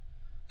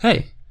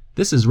Hey,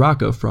 this is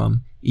Rocco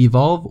from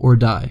Evolve or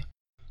Die.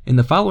 In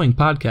the following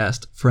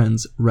podcast,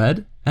 friends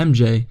Red,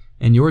 MJ,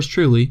 and yours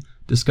truly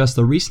discuss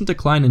the recent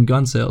decline in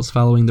gun sales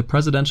following the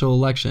presidential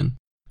election,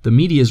 the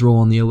media's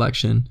role in the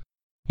election,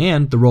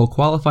 and the role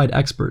qualified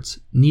experts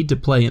need to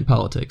play in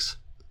politics.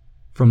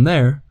 From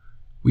there,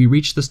 we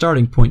reach the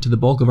starting point to the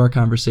bulk of our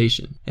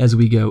conversation as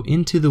we go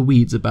into the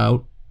weeds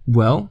about,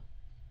 well,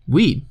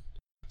 weed.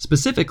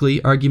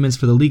 Specifically, arguments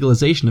for the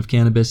legalization of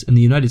cannabis in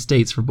the United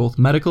States for both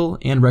medical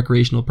and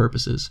recreational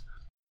purposes.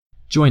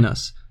 Join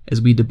us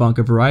as we debunk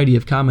a variety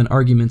of common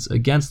arguments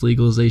against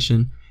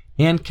legalization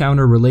and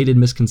counter related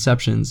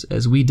misconceptions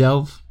as we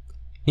delve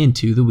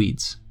into the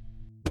weeds.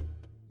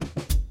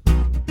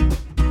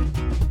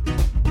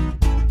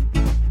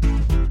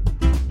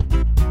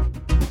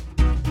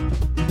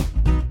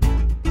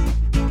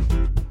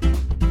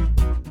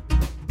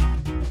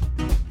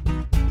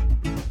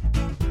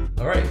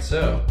 All right,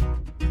 so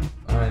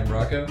I'm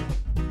Rocco.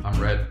 I'm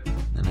Red.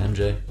 And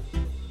MJ.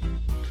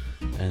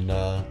 And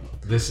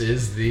This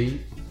is the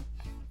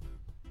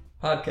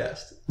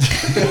Podcast.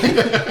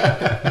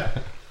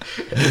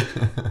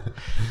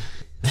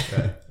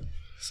 okay.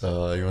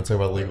 So you want to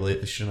talk about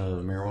legalization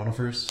of marijuana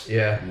first?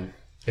 Yeah,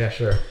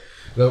 sure.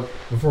 Though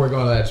before we go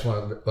on that, I just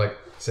want to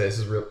say this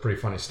is a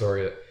pretty funny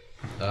story.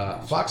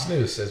 Fox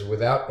News says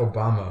without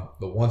Obama,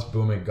 the once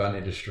booming gun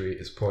industry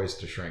is poised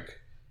to shrink.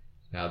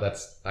 Now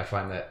I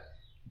find that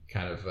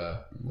kind of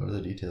what are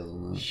the details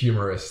on that?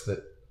 Humorous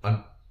that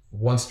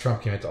once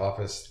Trump came into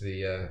office,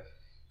 the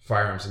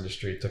firearms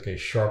industry took a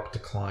sharp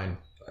decline.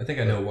 I think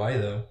I know why,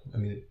 though. I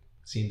mean, it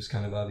seems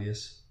kind of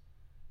obvious.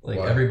 Like,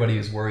 Why? everybody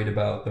is worried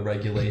about the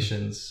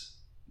regulations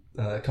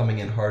coming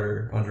in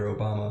harder under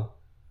Obama.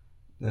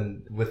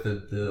 And with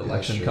the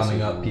election sure, coming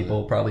so up,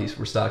 people probably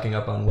were stocking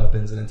up on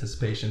weapons in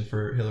anticipation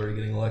for Hillary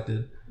getting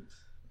elected.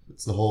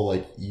 It's the whole,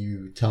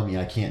 you tell me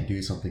I can't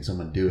do something, so I'm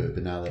going to do it.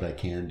 But now that I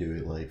can do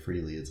it,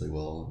 freely, it's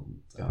well,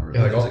 it's not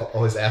really. Yeah,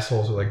 all these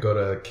assholes who go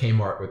to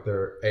Kmart with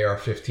their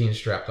AR-15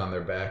 strapped on their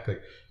back.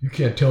 Like, you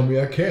can't tell me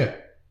I can't,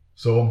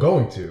 so I'm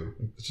going to.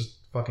 It's just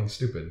fucking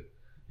stupid.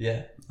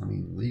 Yeah. I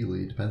mean,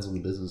 legally, it depends on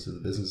the business. If the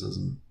business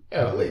doesn't...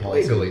 Yeah,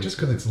 legally. Just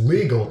because it's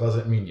legal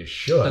doesn't mean you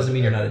should. Doesn't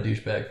mean you're not a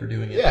douchebag for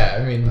doing it. Yeah,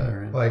 I mean,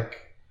 Right.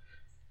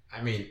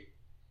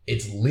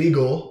 it's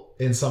legal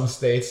in some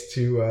states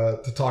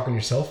to talk on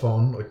your cell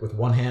phone with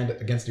one hand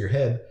against your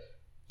head.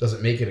 Does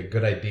it make it a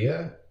good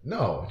idea?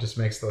 No, it just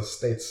makes those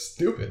states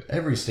stupid.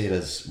 Every state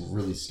has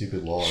really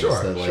stupid laws.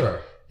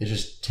 Sure. It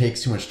just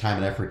takes too much time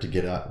and effort to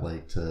get out,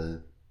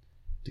 to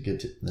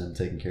get them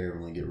taken care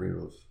of and get rid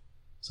of.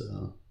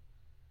 So...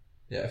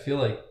 Yeah, I feel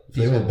like if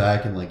they went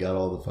back and got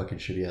all the fucking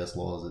shitty ass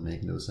laws that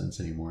make no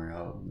sense anymore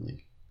out,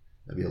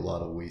 that'd be a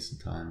lot of wasted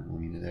time. I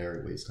mean, they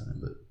are waste time,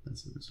 but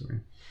that's a different story.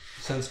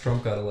 Since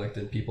Trump got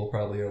elected, people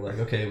probably are like,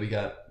 okay, we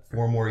got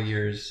 4 more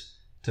years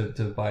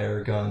to buy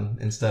our gun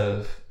instead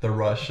of the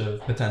rush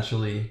of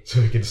potentially... So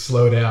we can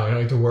slow down. We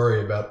don't need to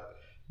worry about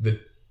the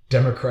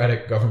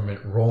Democratic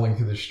government rolling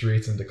through the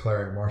streets and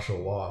declaring martial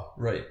law.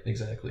 Right,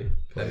 exactly.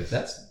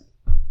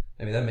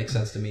 That makes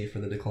sense to me for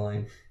the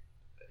decline.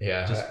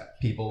 Yeah. Just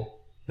people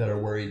that are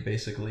worried,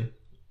 basically.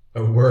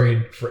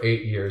 Worried for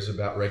 8 years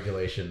about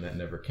regulation that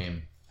never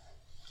came.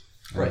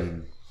 Right.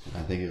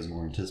 I think it was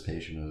more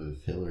anticipation of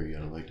if Hillary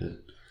got elected.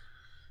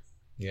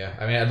 Yeah,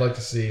 I mean, I'd like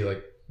to see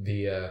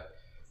the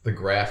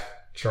graph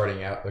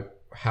charting out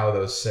how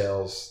those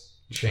sales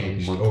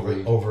changed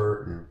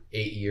over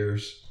 8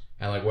 years,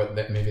 and what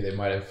that maybe they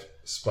might have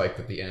spiked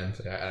at the end.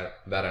 I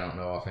don't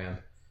know offhand.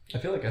 I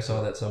feel like I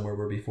saw that somewhere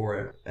where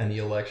before any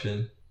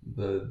election,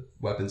 the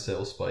weapon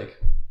sales spike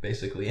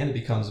basically, and it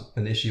becomes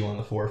an issue on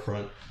the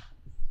forefront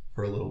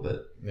for a little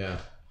bit. Yeah.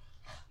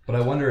 But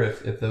I wonder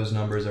if those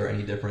numbers are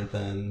any different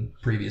than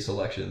previous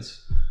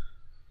elections.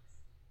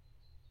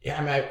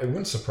 Yeah, I mean, it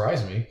wouldn't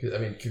surprise me. I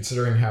mean,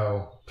 considering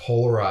how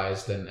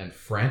polarized and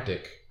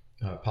frantic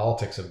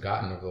politics have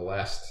gotten over the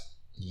last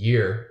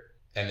year,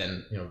 and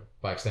then,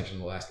 by extension,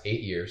 the last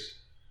 8 years,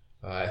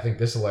 I think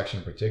this election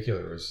in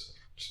particular was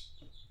just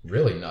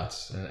really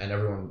nuts, and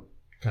everyone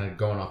kind of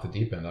going off the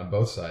deep end on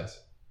both sides.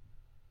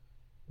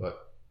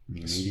 But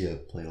the media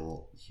played a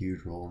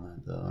huge role in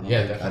that, though.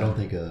 Definitely. I don't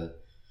think a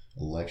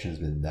election has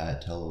been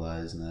that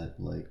televised and that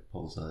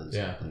publicized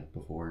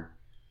before.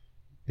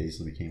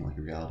 Basically became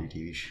a reality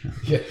TV show.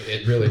 Yeah,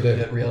 it really did.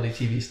 That reality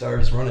TV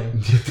stars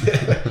running,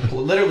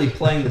 literally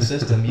playing the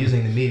system,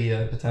 using the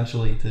media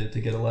potentially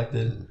to get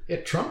elected. Yeah,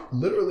 Trump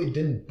literally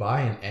didn't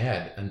buy an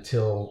ad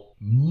until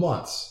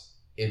months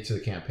into the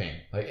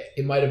campaign.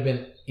 It might have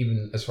been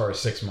even as far as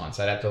 6 months.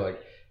 I'd have to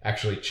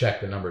actually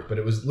check the numbers, but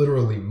it was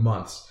literally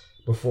months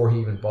before he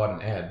even bought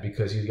an ad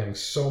because he was getting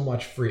so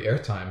much free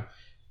airtime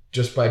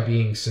just by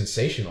being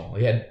sensational.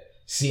 He had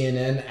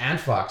CNN and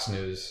Fox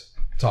News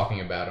talking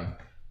about him.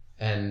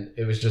 And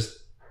it was just,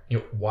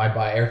 why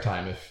buy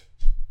airtime if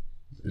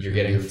you're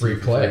getting free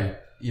play?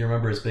 You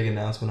remember his big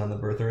announcement on the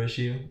birther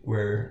issue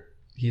where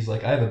he's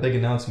like, I have a big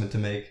announcement to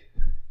make.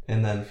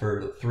 And then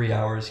for 3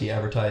 hours, he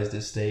advertised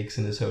his steaks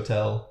in his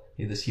hotel.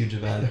 He had this huge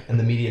event and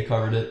the media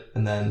covered it.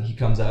 And then he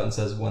comes out and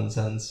says one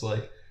sentence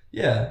like,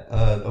 Yeah,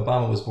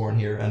 Obama was born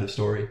here. End of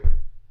story.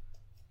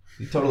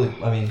 He totally.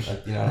 I mean,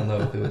 I don't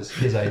know if it was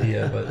his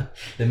idea, but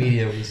the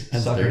media was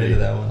suckered into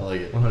that one. I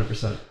like it.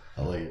 100%.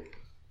 I like it.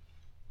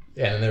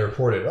 Yeah, and they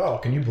reported, oh,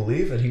 can you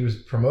believe that he was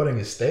promoting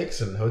his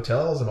steaks and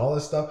hotels and all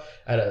this stuff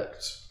at a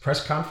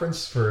press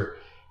conference for,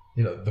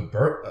 the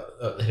birth?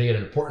 He had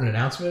an important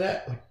announcement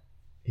at. Like,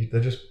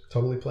 they're just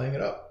totally playing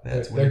it up.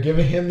 They're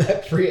giving him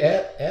that free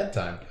ad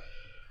time,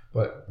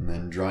 and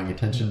then drawing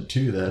attention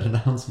to that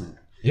announcement.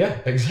 Yeah,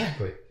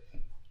 exactly.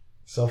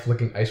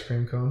 Self-licking ice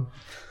cream cone.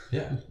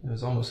 Yeah, it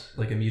was almost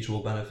like a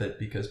mutual benefit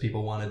because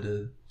people wanted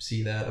to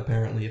see that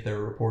apparently if they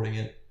were reporting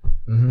it,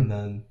 and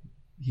then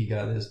he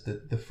got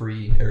the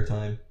free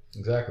airtime.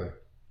 Exactly.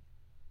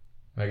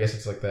 I guess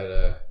it's like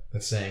that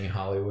saying in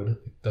Hollywood.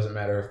 It doesn't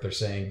matter if they're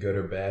saying good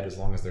or bad as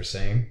long as they're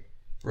saying.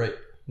 Right.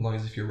 As long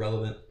as if you're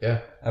relevant. Yeah.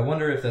 I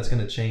wonder if that's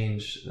going to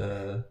change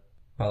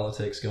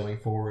politics going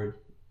forward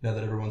now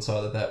that everyone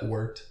saw that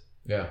worked.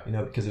 Yeah.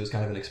 Because it was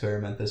kind of an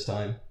experiment this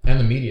time. And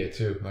the media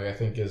too. Like I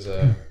think as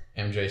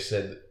MJ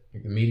said,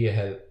 the media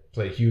had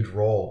played a huge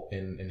role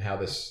in how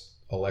this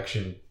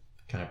election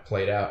kind of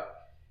played out.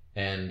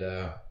 And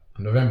on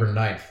November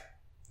 9th,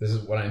 this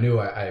is when I knew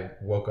I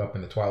woke up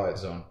in the Twilight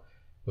Zone,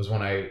 was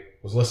when I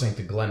was listening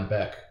to Glenn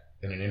Beck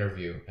in an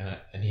interview,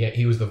 and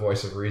he was the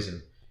voice of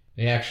reason.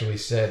 And he actually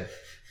said,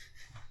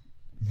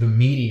 the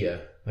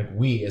media, like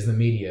we as the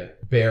media,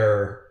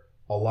 bear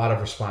a lot of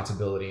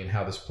responsibility in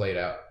how this played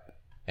out.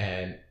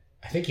 And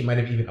I think he might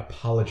have even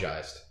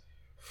apologized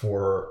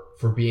for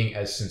being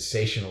as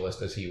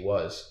sensationalist as he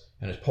was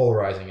and as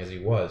polarizing as he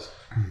was,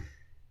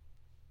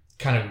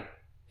 kind of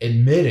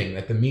admitting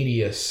that the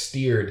media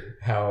steered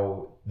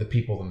how the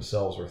people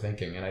themselves were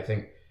thinking. And I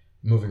think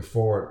moving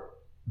forward,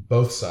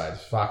 both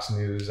sides, Fox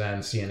News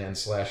and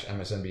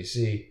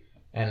CNN/MSNBC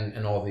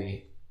and all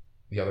the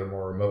other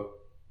more remote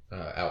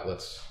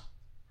outlets,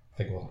 I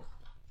think will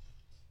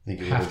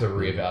have to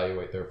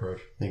reevaluate their approach.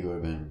 I think it would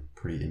have been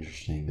pretty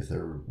interesting if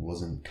there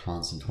wasn't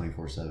constant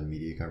 24/7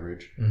 media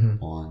coverage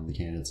on the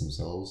candidates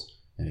themselves,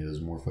 and it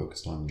was more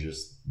focused on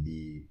just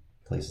the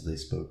places they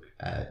spoke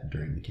at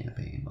during the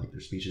campaign, like their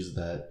speeches,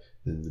 then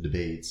the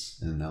debates,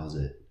 and that was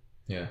it.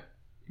 Yeah.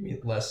 You mean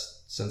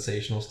less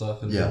sensational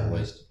stuff and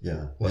less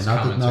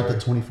commentary. not the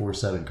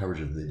 24/7 coverage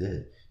that they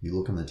did. You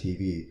look on the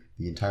TV,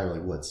 the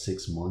entire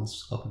 6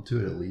 months up into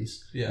it at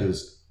least. Yeah. It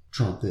was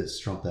Trump this,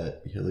 Trump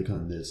that, Hillary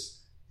Clinton this.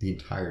 The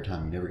entire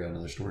time, you never got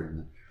another story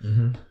in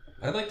there.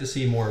 I'd like to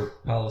see more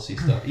policy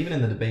stuff, even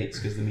in the debates,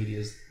 because the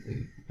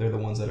they're the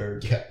ones that are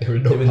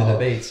doing the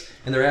debates,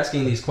 and they're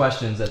asking these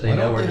questions that they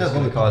know are just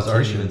going to cause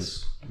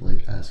arguments.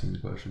 Like asking the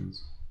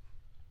questions.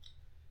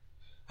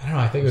 I don't know.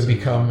 I think it would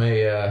become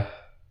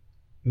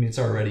it's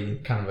already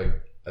kind of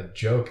a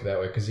joke that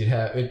way, because you'd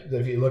have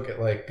if you look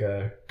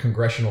at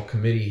congressional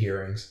committee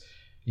hearings,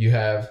 you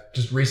have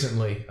just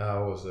recently.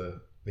 What was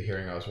the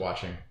hearing I was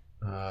watching?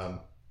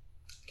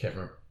 Can't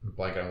remember.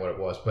 Blank on what it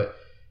was, but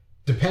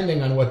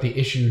depending on what the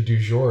issue du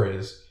jour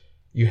is,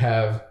 you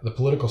have the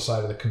political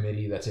side of the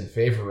committee that's in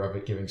favor of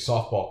it giving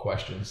softball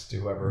questions to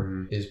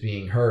whoever is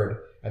being heard,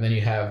 and then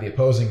you have the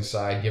opposing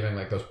side giving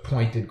those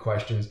pointed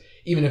questions,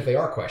 even if they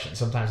are questions.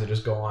 Sometimes they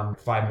just go on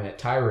 5-minute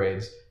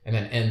tirades and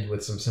then end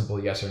with some simple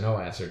yes or no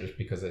answer just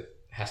because it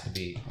has to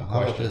be a How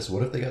about question. this?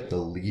 What if they got the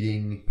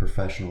leading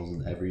professionals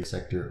in every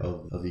sector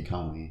of the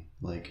economy?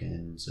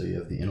 And so you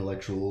have the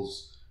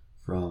intellectuals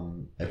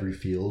from every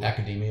field.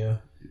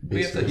 Academia.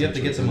 You have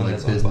to get someone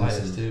that's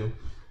unbiased too,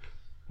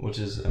 which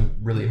is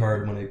really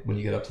hard when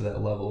you get up to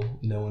that level.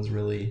 No one's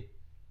really.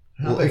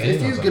 Well, if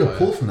you get a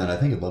pull from that, I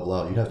think it'd level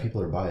out. You'd have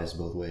people that are biased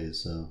both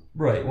ways. So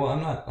right. Well,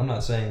 I'm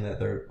not saying that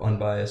they're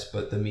unbiased,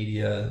 but the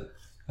media.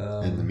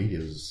 And the media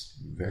is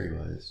very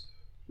biased.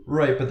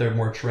 Right, but they're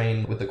more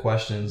trained with the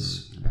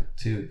questions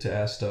to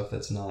ask stuff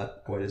that's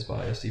not quite as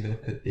biased, even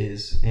if it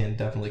is, and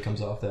definitely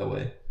comes off that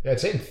way. Yeah, I'd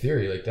say in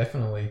theory,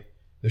 definitely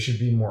there should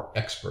be more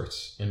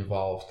experts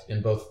involved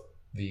in both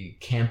the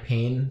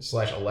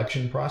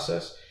campaign/election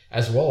process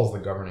as well as the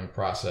governing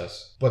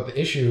process. But the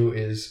issue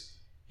is,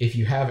 if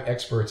you have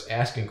experts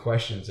asking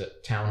questions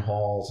at town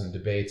halls and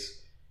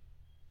debates,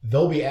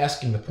 they'll be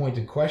asking the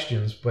pointed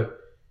questions, but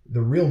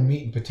the real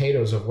meat and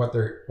potatoes of what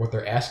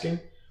they're asking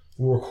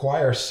will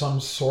require some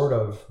sort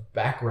of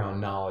background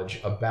knowledge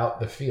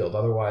about the field.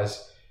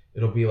 Otherwise,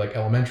 it'll be like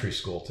elementary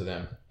school to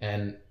them.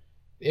 And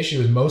the issue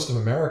is most of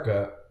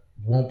America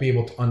won't be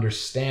able to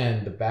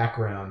understand the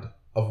background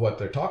of what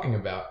they're talking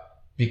about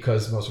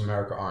because most of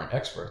America aren't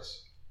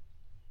experts.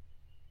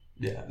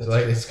 Yeah, so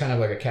it's kind of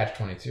like a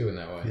catch-22 in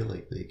that way. I feel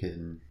like they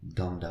can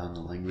dumb down the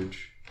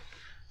language.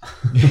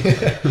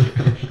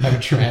 Have a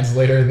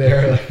translator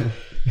there.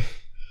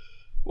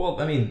 Well,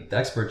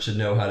 experts should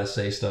know how to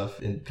say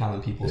stuff in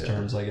common people's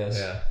terms, I guess.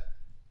 Yeah.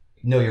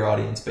 Know your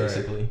audience,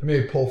 basically. Right.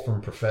 Maybe pull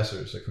from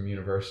professors, from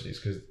universities,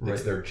 because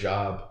it's their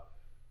job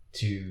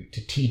to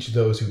teach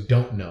those who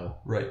don't know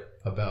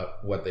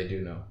about what they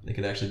do know. It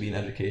could actually be an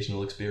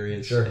educational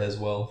experience as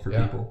well for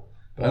people.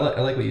 But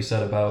I like what you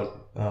said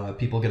about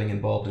people getting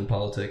involved in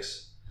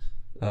politics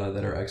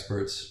that are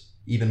experts.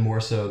 even more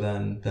so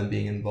than them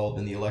being involved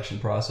in the election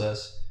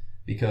process,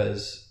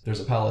 because there's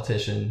a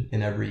politician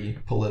in every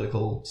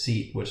political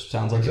seat, which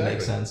sounds like it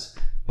makes sense.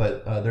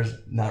 But there's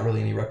not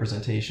really any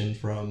representation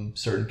from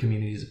certain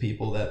communities of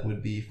people that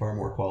would be far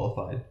more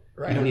qualified.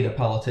 Right. You don't need a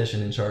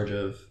politician in charge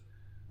of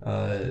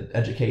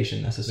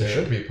education necessarily.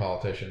 There should be a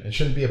politician. It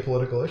shouldn't be a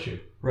political issue.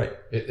 Right.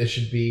 It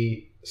should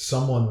be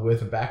someone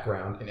with a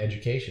background in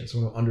education,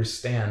 someone who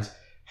understands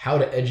how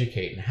to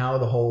educate and how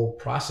the whole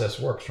process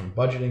works, from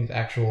budgeting to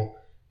actual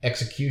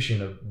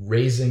execution of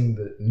raising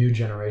the new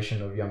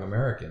generation of young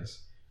Americans.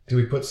 Do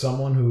we put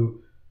someone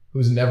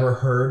who's never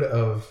heard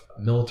of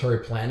military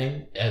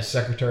planning as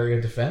Secretary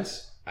of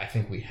Defense? I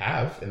think we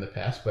have in the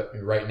past, but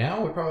right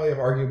now we probably have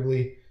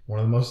arguably one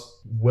of the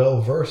most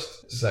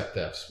well-versed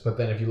SecDefs. But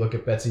then if you look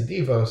at Betsy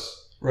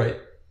DeVos, right,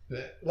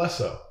 less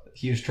so.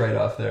 Huge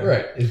trade-off there.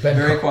 Right. It's been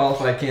very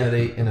qualified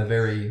candidate in a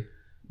very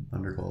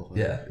underqualified.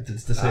 Yeah,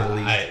 it's to say the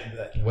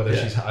least. Whether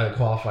she's highly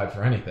qualified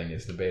for anything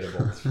is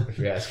debatable, if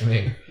you ask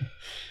me.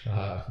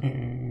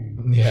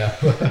 Yeah,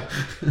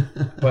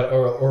 but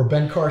or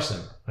Ben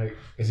Carson, like,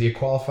 is he a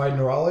qualified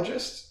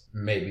neurologist?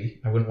 Maybe.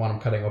 I wouldn't want him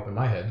cutting open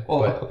my head.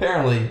 Well, but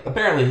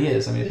apparently he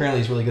is. I mean,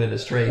 apparently he's really good at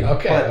his trade.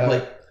 Okay, but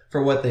like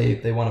for what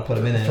they want to put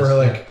him in for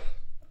like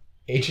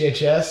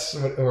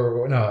HHS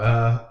or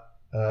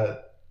no,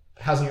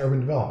 housing and urban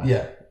development.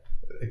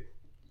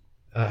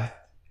 Yeah.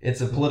 It's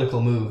a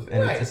political move,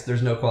 and right.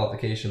 There's no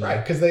qualification there.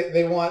 Right, because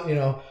they want,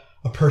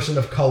 a person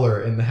of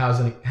color in the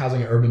housing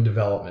and urban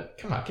development.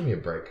 Come on, give me a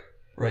break.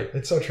 Right.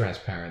 It's so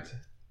transparent.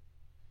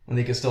 And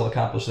they can still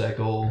accomplish that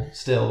goal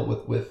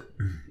with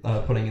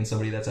putting in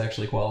somebody that's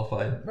actually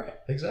qualified. Right,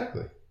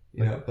 exactly.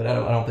 But I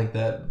don't think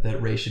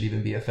that race should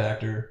even be a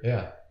factor.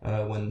 Yeah.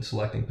 When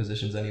selecting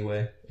positions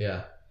anyway.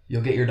 Yeah.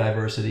 You'll get your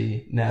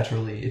diversity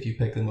naturally if you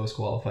pick the most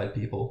qualified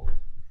people.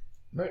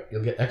 Right,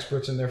 you'll get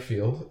experts in their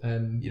field,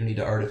 and you don't need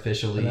to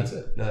artificially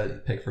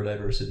pick for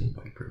diversity.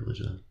 White privilege,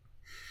 then.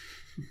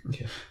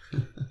 Yeah.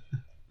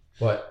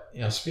 But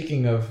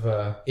speaking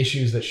of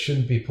issues that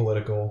shouldn't be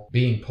political,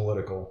 being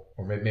political,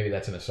 or maybe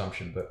that's an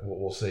assumption, but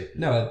we'll see.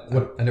 No,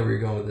 I know where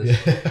you're going with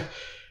this. Yeah.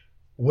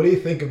 What do you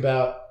think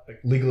about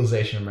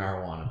legalization of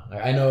marijuana?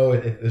 I know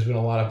there's been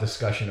a lot of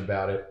discussion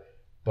about it,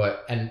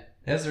 and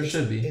as there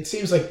should be. It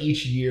seems like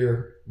each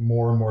year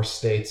more and more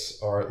states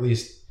are at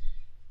least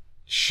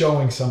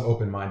showing some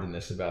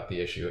open-mindedness about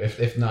the issue,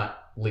 if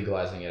not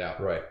legalizing it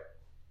outright.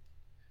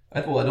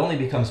 Well, it only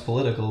becomes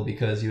political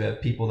because you have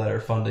people that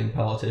are funding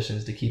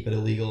politicians to keep it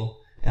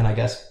illegal, and I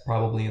guess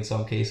probably in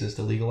some cases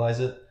to legalize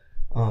it.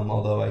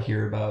 Although I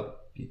hear about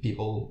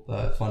people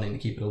funding to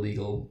keep it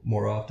illegal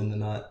more often than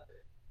not.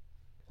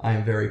 I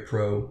am very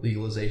pro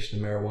legalization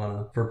of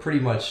marijuana for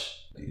pretty much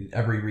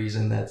every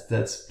reason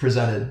that's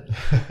presented,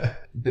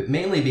 but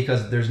mainly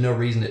because there's no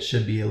reason it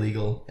should be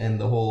illegal, and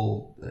the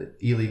whole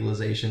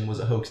illegalization was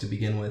a hoax to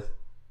begin with.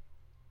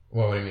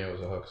 Well, what do you mean it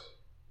was a hoax?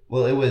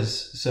 Well, it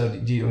was. So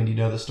do you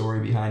know the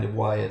story behind of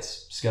why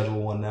it's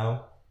Schedule 1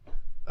 now?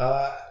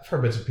 I've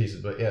heard bits and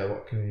pieces, but yeah,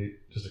 can you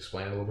just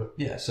explain it a little bit?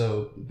 Yeah,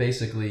 so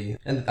basically,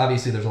 and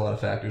obviously there's a lot of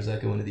factors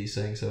that go into these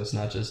things, so it's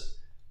not just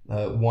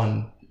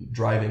one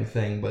driving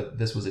thing, but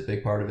this was a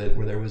big part of it,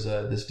 where there was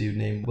this dude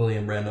named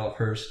William Randolph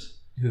Hearst,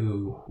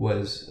 who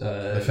was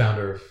the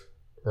founder of,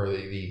 or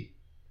the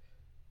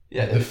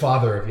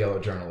father of yellow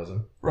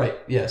journalism. Right.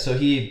 Yeah. So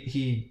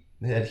he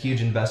had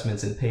huge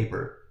investments in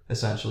paper,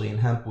 essentially, and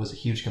hemp was a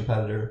huge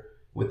competitor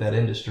with that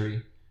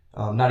industry.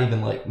 Not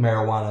even like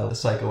marijuana, the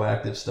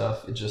psychoactive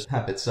stuff. It's just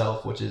hemp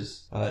itself, which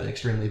is an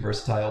extremely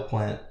versatile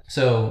plant.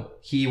 So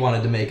he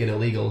wanted to make it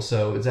illegal.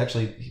 So it's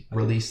actually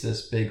released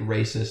this big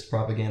racist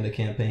propaganda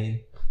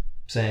campaign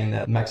saying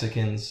that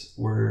Mexicans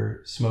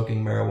were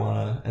smoking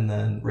marijuana and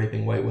then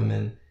raping white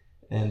women.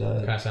 And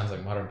kind of sounds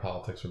like modern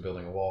politics for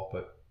building a wall,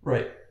 but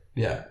right,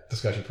 yeah,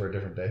 discussion for a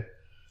different day.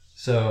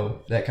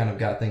 So that kind of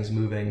got things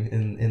moving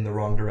in the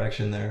wrong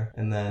direction there,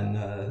 and then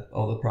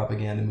all the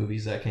propaganda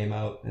movies that came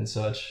out and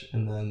such,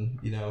 and then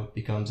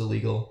becomes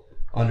illegal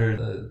under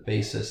the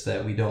basis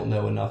that we don't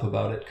know enough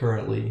about it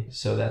currently.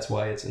 So that's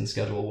why it's in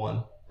Schedule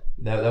 1.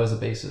 That was the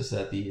basis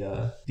that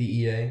the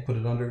DEA put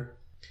it under.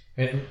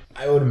 And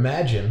I would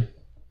imagine,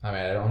 I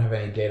don't have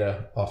any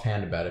data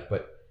offhand about it,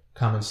 but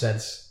common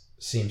sense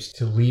seems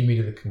to lead me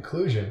to the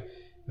conclusion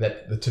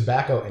that the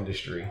tobacco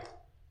industry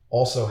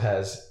also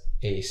has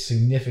a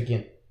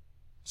significant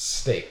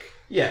stake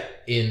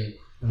in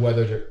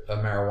whether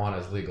marijuana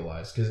is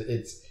legalized,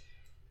 because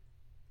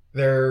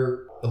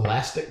they're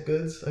elastic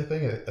goods, I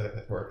think.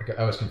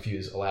 I was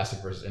confused, elastic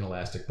versus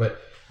inelastic. But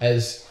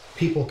as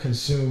people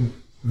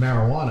consume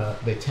marijuana,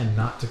 they tend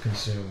not to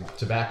consume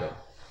tobacco.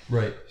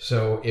 Right.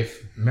 So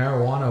if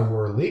marijuana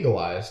were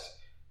legalized,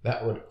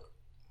 that would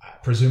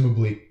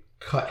presumably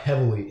cut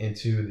heavily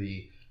into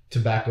the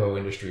tobacco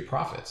industry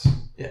profits.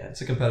 Yeah,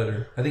 it's a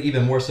competitor. I think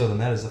even more so than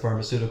that is the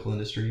pharmaceutical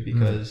industry,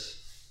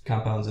 because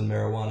compounds in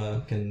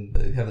marijuana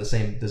can have the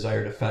same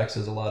desired effects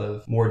as a lot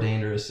of more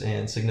dangerous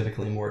and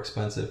significantly more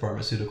expensive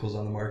pharmaceuticals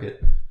on the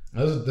market.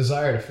 Those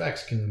desired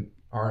effects can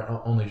aren't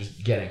only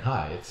just getting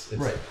high. It's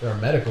Right. There are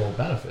medical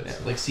benefits.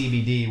 Yeah, like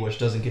CBD, which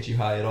doesn't get you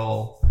high at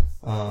all,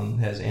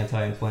 has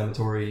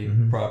anti-inflammatory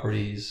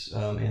properties,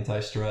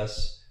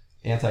 anti-stress,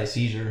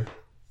 anti-seizure,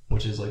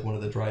 which is like one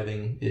of the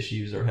driving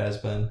issues, or has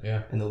been,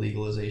 in the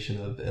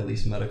legalization of at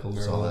least medical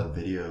marijuana. I saw that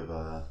video of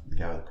the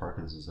guy with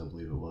Parkinson's, I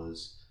believe it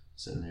was,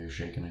 sitting there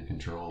shaking in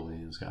control.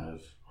 It was kind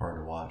of hard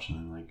to watch, and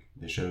then like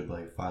they showed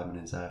like 5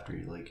 minutes after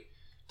he like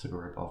took a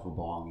rip off a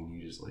bong, and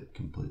he just like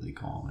completely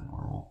calm and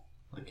normal,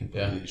 like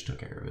completely just took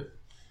care of it.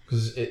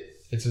 Because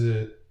it's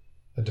a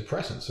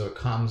depressant, so it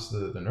calms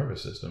the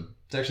nervous system.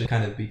 It's actually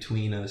kind of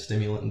between a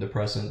stimulant and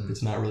depressant.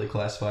 It's not really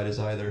classified as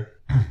either.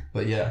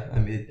 But yeah, I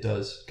mean, it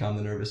does calm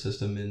the nervous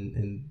system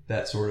in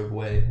that sort of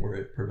way where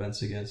it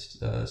prevents against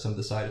some of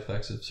the side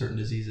effects of certain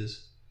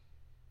diseases.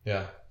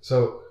 Yeah.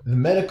 So the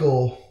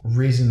medical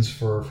reasons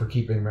for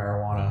keeping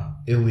marijuana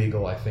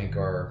illegal, I think,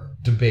 are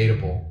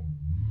debatable,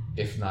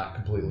 if not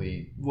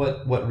completely.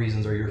 What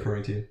reasons are you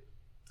referring to?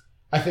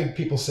 I think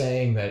people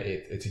saying that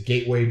it's a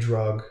gateway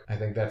drug. I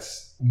think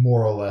that's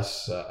more or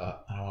less, I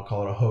don't want to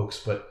call it a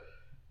hoax, but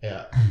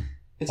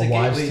it's a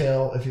wives'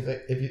 tale, if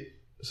you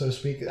so to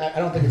speak. I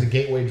don't think it's a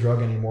gateway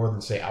drug any more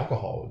than, say,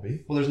 alcohol would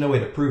be. Well, there's no way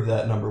to prove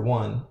that, number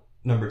one.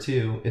 Number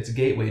two, it's a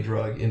gateway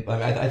drug.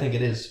 I think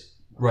it is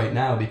right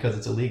now because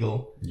it's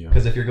illegal.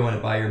 Because if you're going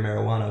to buy your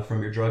marijuana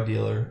from your drug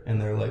dealer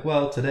and they're like,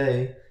 well,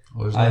 today...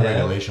 Well, there's no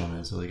regulation on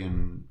it, so they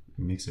can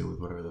mix it with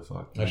whatever the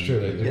fuck. That's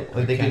true.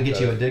 They can get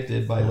you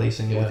addicted by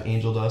lacing it with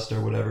angel dust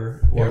or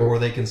whatever. Or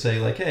they can say,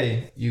 like,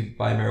 hey, you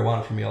buy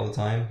marijuana from me all the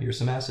time. Here's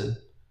some acid.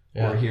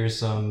 Or here's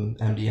some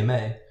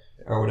MDMA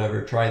or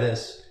whatever. Try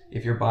this.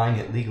 If you're buying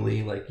it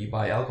legally, like you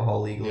buy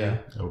alcohol legally,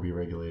 it'll be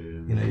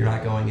regulated. You're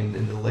not going into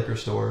the liquor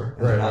store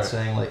and they're not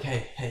saying like,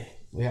 hey,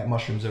 we got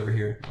mushrooms over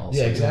here.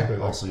 Also, exactly.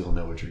 Also, you'll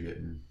know what you're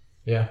getting.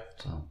 Yeah.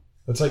 So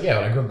it's like, when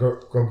I go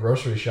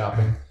grocery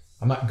shopping,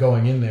 I'm not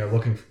going in there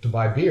looking to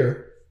buy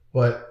beer,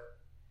 but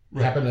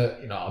happen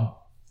to, I'm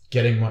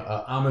getting my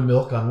almond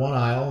milk on one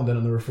aisle, and then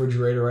in the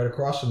refrigerator right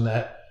across from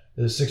that,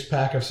 there's a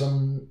 6-pack of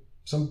some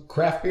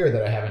craft beer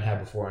that I haven't had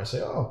before. And I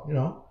say,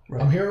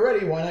 I'm here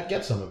already. Why not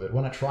get some of it?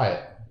 Why not try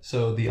it?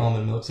 So the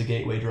almond milk's a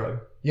gateway drug.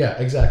 Yeah,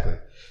 exactly.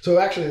 So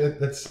actually,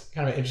 that's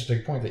kind of an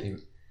interesting point that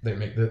they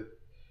make, that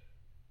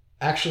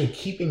actually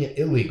keeping it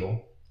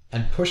illegal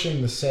and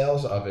pushing the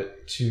sales of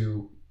it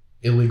to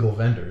illegal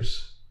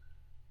vendors,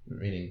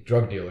 meaning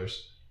drug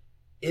dealers,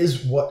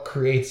 is what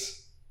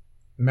creates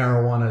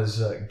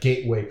marijuana's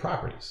gateway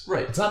properties.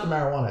 Right. It's not the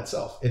marijuana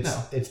itself.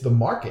 It's the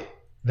market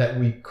that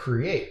we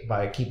create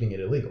by keeping it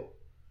illegal.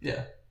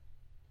 Yeah.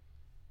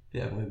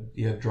 Yeah, when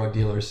you have drug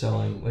dealers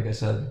selling, like I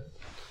said,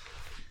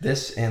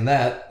 this and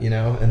that,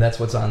 and that's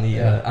what's on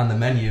the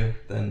menu,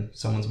 then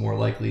someone's more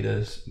likely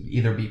to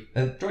either be...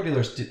 And drug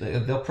dealers,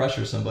 they'll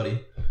pressure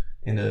somebody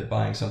into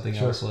buying something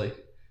else, like,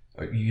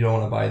 you don't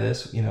want to buy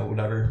this,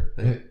 whatever.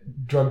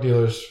 Drug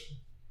dealers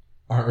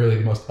aren't really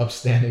the most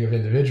upstanding of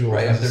individuals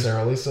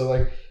necessarily, so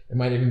like it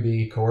might even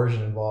be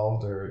coercion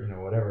involved or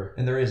whatever.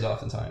 And there is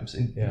oftentimes.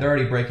 And they're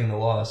already breaking the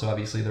law, so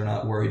obviously they're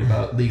not worried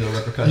about legal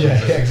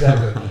repercussions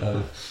exactly.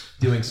 of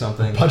doing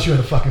something. They'll punch you in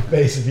the fucking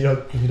face if you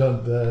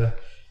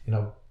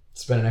don't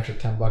spend an extra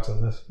 $10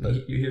 on this.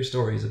 But you hear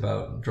stories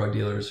about drug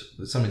dealers,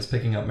 someone's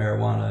picking up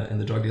marijuana and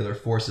the drug dealer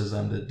forces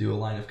them to do a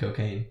line of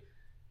cocaine,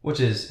 which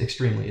is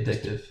extremely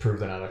addictive. Prove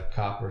they're not a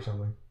cop or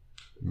something.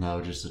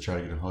 No, just to try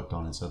to get them hooked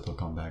on it so that they'll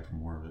come back for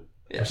more of it.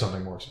 Yeah. Or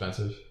something more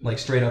expensive. Like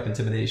straight up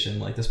intimidation.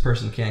 Like this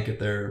person can't get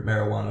their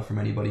marijuana from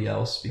anybody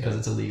else because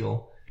it's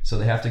illegal. So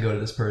they have to go to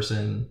this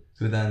person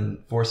who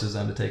then forces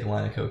them to take a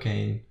line of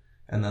cocaine.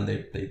 And then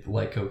they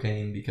like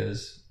cocaine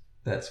because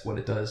that's what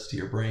it does to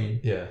your brain.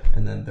 Yeah.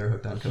 And then they're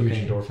hooked on cocaine.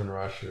 Huge endorphin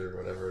rush or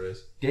whatever it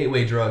is.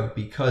 Gateway drug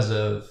because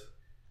of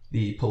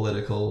the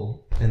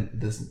political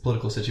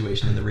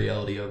situation and the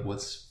reality of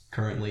what's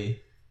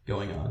currently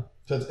going on.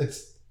 So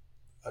it's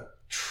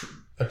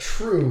a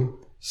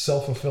true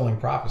self-fulfilling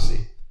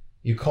prophecy.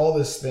 You call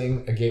this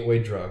thing a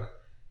gateway drug,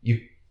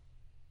 you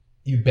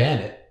ban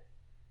it,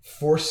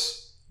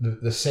 force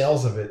the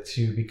sales of it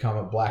to become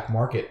a black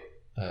market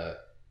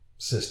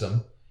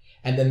system,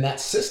 and then that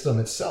system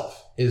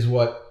itself is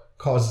what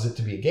causes it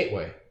to be a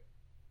gateway.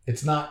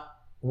 It's not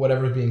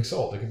whatever's being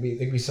sold. They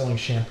could be selling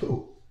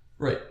shampoo.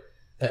 Right.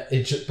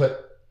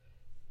 But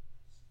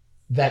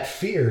that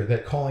fear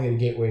that calling it a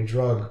gateway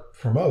drug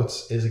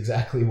promotes is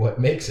exactly what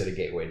makes it a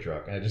gateway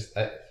drug. And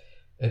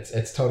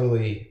it's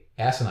totally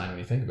asinine when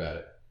you think about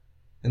it.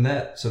 And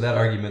that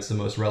argument's the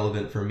most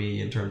relevant for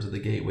me in terms of the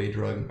gateway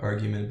drug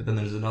argument. But then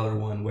there's another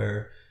one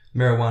where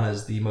marijuana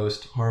is the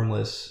most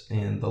harmless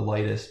and the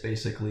lightest,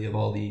 basically, of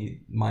all the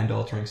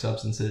mind-altering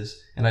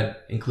substances. And I'd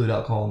include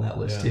alcohol in that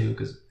list too,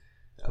 because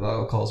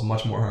alcohol is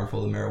much more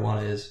harmful than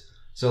marijuana is.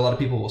 So a lot of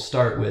people will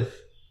start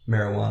with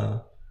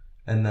marijuana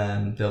and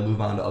then they'll move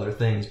on to other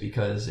things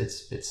because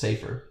it's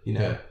safer,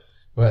 Yeah.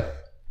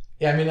 But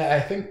I mean,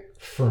 I think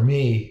for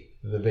me,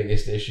 the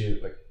biggest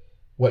issue,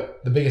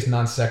 the biggest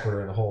non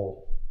sequitur in the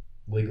whole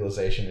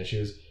legalization issue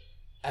is,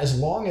 as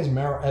long as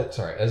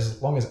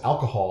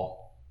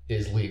alcohol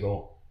is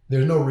legal,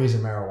 there's no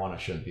reason marijuana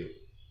shouldn't be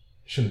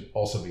shouldn't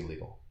also be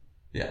legal.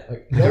 Yeah,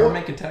 Like, the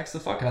government can tax the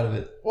fuck out of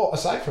it. Well,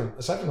 aside from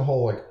the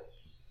whole like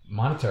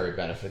monetary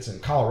benefits in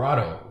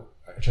Colorado,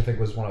 which I think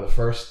was one of the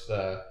first,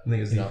 I think it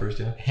was the first,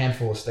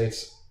 handful of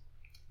states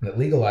that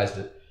legalized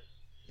it,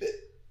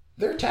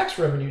 their tax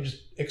revenue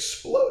just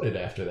exploded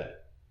after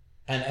that,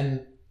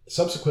 and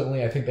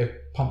subsequently, I think they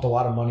pumped a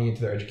lot of money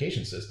into their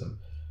education system.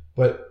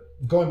 But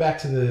going back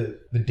to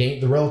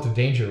the relative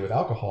danger with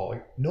alcohol,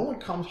 like no one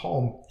comes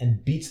home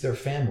and beats their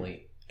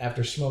family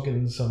after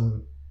smoking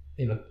some,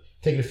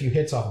 taking a few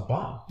hits off a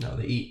bomb. No,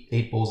 they eat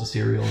 8 bowls of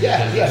cereal.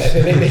 Yeah.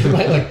 They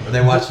might like. Or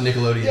they watch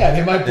Nickelodeon. Yeah,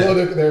 they might blow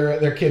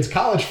their kids'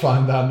 college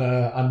fund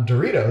on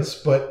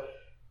Doritos, but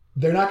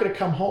they're not going to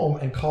come home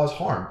and cause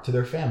harm to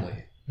their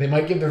family. They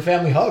might give their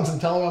family hugs and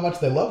tell them how much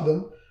they love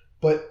them,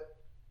 but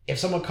if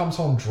someone comes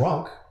home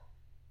drunk,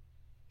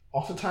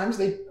 oftentimes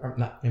maybe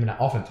not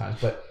oftentimes,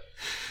 but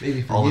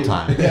maybe for all you. the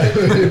time.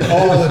 Yeah,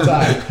 all the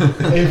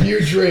time. If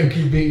you drink,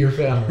 you beat your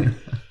family.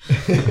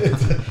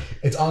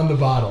 It's on the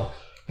bottle.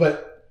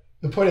 But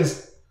the point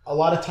is, a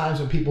lot of times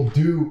when people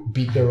do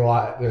beat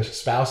their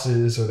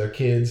spouses or their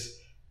kids,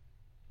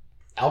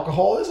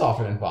 alcohol is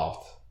often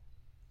involved.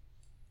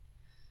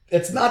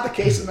 It's not the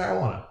case with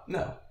marijuana.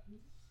 No.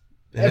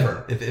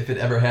 Ever. If it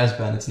ever has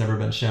been, it's never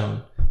been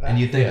shown. And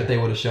you'd think that they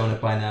would have shown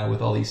it by now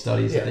with all these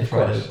studies that they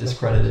try to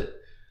discredit it.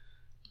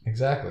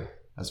 Exactly.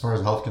 As far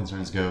as health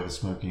concerns go with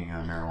smoking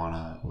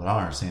marijuana, what I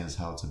don't understand is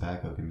how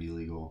tobacco can be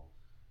legal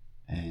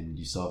and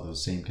you still have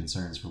those same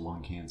concerns for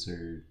lung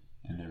cancer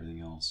and everything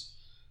else.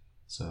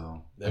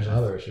 So there's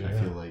another issue. I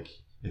feel like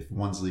if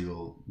one's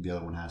legal, the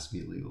other one has to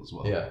be illegal as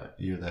well. Yeah.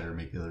 Either that or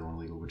make the other one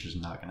legal, which is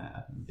not going to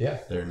happen. Yeah.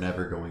 They're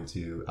never going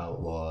to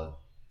outlaw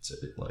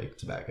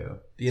tobacco.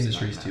 The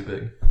industry's too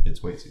big.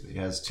 It's way too big. It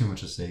has too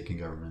much at stake in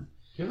government.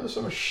 There's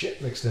so much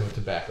shit mixed in with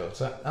tobacco.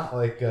 It's not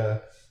like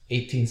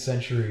 18th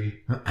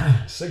century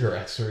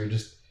cigarettes where you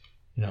just,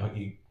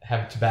 you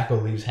have tobacco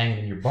leaves hanging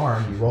in your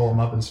barn, you roll them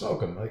up and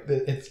smoke them. Like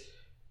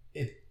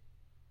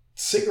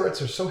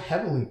cigarettes are so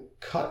heavily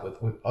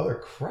cut with other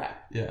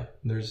crap. Yeah,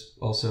 there's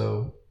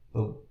also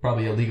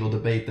probably a legal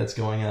debate that's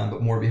going on,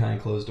 but more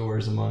behind closed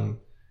doors among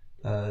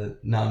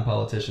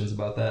non-politicians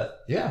about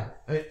that. Yeah,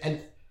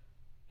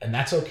 and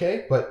that's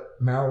okay,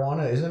 but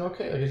marijuana isn't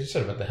okay. Like as you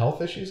said about the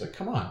health issues, like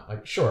come on,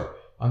 like sure,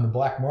 on the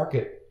black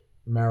market,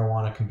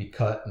 marijuana can be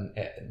cut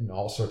and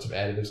all sorts of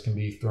additives can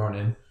be thrown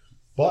in,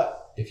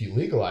 but if you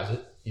legalize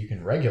it, you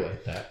can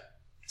regulate that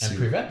and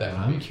prevent that.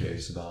 What I'm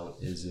curious about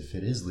is if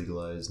it is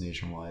legalized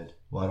nationwide.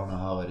 Well, I don't know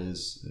how it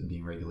is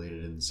being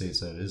regulated in the states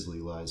that it is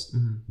legalized,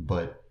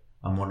 but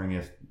I'm wondering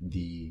if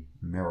the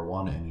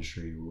marijuana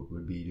industry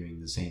would be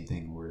doing the same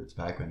thing where the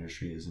tobacco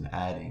industry is and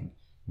adding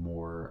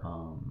more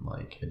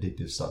like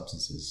addictive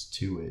substances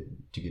to it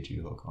to get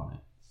you hooked on it.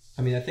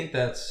 I mean, I think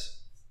that's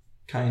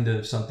kind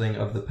of something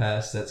of the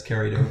past that's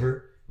carried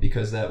over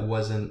because that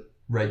wasn't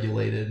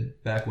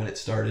regulated back when it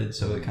started,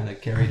 so it kind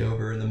of carried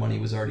over and the money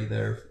was already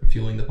there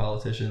fueling the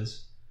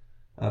politicians.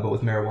 But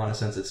with marijuana,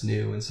 since it's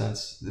new and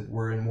since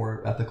we're in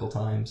more ethical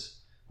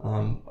times,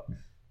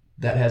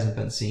 that hasn't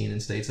been seen in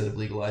states that have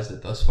legalized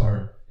it thus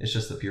far. It's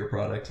just the pure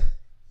product.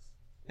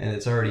 And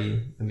it's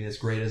already, I mean, as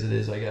great as it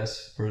is, I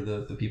guess, for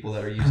the people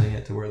that are using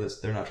it to where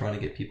they're not trying to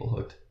get people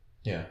hooked.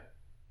 Yeah.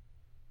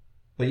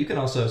 But you can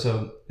also,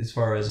 so as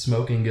far as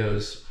smoking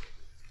goes,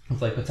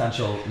 with like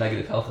potential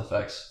negative health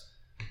effects,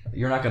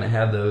 you're not going to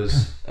have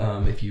those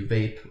if you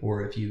vape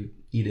or if you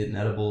eat it in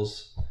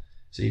edibles.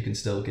 So you can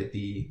still get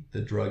the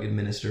drug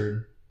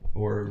administered.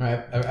 Or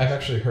I've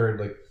actually heard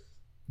like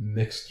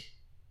mixed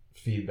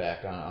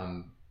feedback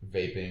on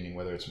vaping and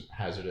whether it's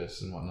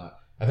hazardous and whatnot.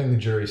 I think the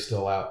jury's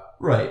still out.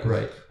 Right.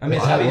 I mean,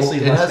 it's obviously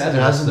it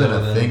hasn't been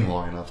a thing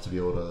long enough to be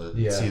able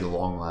to see the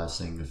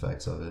long-lasting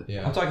effects of it.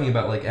 Yeah. I'm talking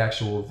about like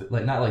actual,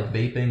 like not like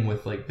vaping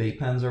with like vape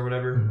pens or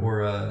whatever,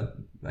 or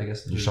I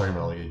guess you're talking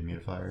about like a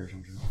humidifier or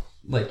something.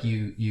 Like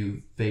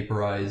you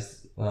vaporize.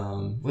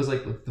 Was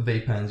like with the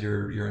vape pens,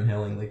 you're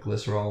inhaling like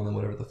glycerol and then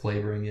whatever the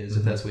flavoring is.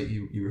 If that's what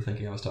you were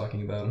thinking I was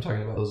talking about, I'm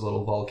talking about those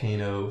little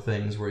volcano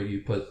things where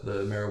you put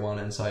the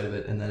marijuana inside of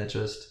it and then it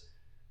just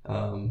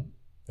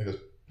like those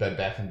Bed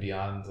Bath and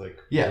Beyond, like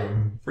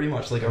pretty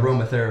much like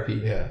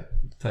aromatherapy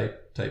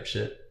type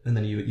shit, and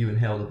then you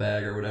inhale the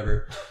bag or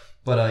whatever.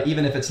 But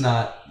even if it's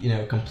not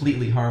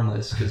completely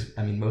harmless, because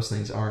I mean most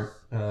things aren't,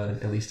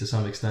 at least to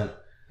some extent.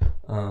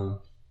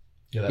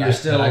 You're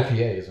still that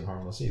IPA isn't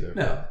harmless either.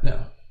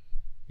 No.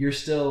 You're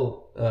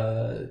still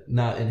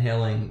not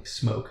inhaling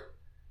smoke.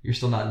 You're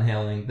still not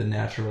inhaling the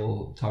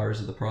natural tars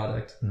of the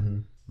product. I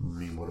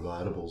mean, what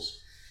about edibles?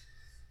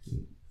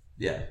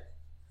 Yeah.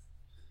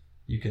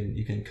 You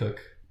can cook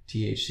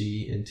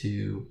THC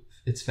into,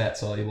 it's fat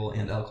soluble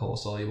and alcohol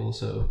soluble.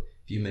 So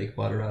if you make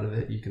butter out of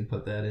it, you can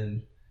put that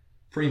in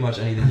pretty much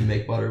anything you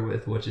make butter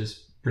with, which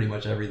is pretty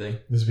much everything.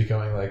 This is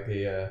becoming like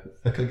a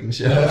cooking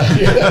show.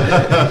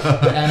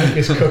 The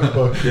anarchist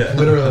cookbook,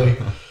 literally.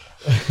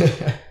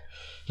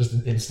 Just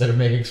instead of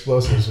making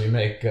explosives, we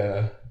make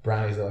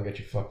brownies that'll get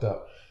you fucked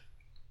up.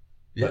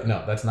 Yeah. But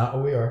no, that's not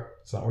what we are.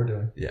 It's not what we're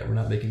doing. Yeah, we're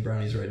not making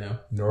brownies right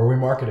now. Nor are we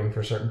marketing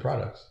for certain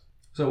products.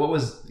 So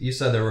you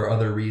said there were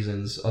other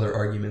reasons, other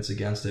arguments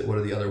against it. What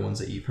are the other ones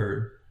that you've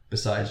heard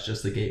besides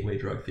just the gateway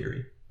drug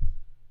theory?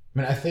 I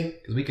mean, I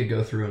think... Because we could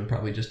go through and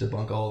probably just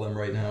debunk all of them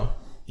right now.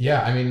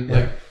 Yeah, I mean,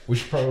 like, we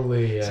should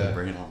probably... So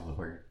bring it on the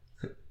board.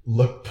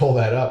 Pull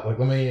that up. Like,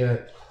 let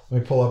me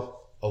pull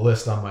up a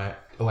list on my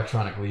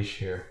electronic leash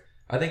here.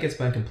 I think it's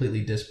been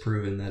completely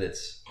disproven that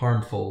it's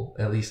harmful,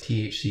 at least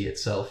THC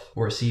itself,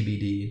 or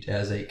CBD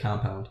as a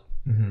compound.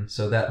 Mm-hmm.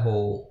 So that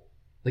whole...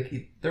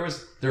 Like, there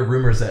are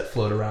rumors that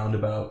float around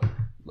about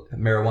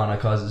marijuana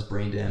causes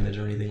brain damage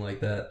or anything like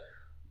that,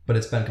 but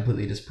it's been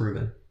completely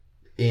disproven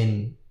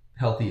in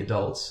healthy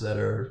adults that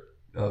are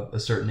of a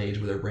certain age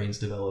where their brain's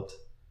developed.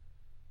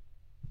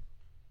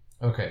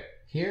 Okay,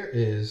 here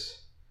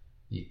is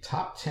the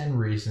top 10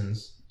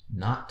 reasons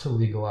not to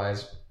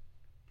legalize,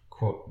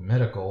 quote,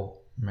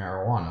 medical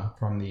marijuana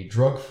from the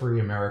Drug Free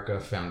America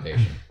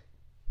Foundation.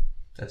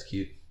 That's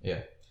cute.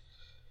 Yeah.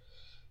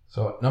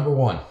 So, number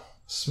 1.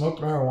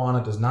 Smoked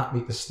marijuana does not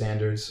meet the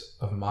standards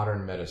of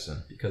modern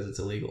medicine. Because it's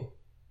illegal.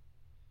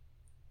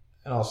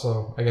 And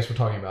also, I guess we're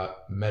talking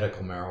about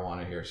medical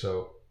marijuana here,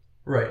 so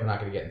right. I'm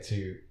not going to get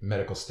into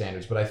medical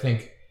standards, but I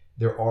think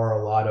there are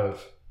a lot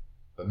of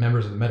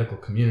members of the medical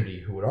community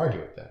who would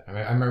argue with that. I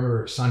mean, I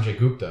remember Sanjay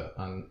Gupta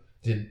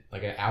did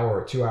like an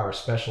hour or 2 hour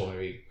special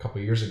maybe a couple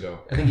of years ago.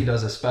 I think he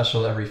does a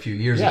special every few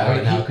years Yeah,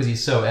 right now because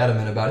he's so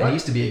adamant about it. He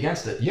used to be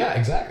against it. Yeah,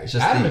 exactly.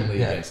 Just adamantly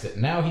against it.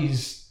 Now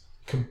he's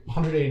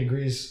 180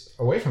 degrees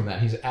away from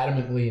that. He's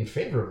adamantly in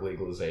favor of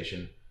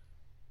legalization,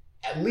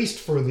 at least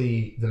for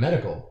the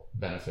medical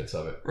benefits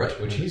of it,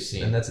 right? Which he's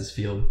seen, and that's his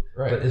field.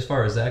 Right. But as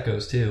far as that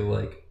goes too,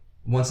 like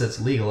once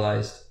it's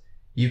legalized,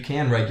 you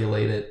can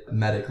regulate it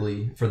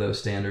medically for those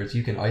standards.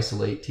 You can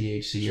isolate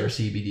THC or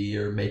CBD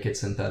or make it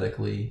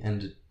synthetically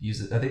and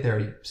use it. I think they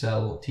already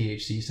sell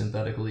THC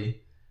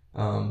synthetically,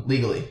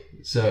 legally.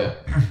 So,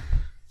 yeah.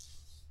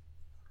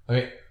 I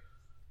mean,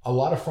 a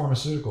lot of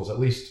pharmaceuticals, at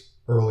least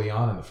early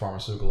on in the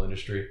pharmaceutical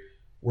industry,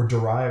 were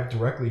derived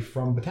directly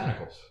from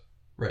botanicals,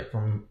 right?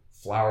 From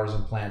flowers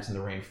and plants in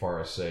the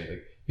rainforest, say,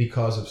 like,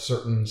 because of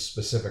certain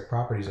specific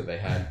properties that they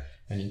had,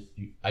 and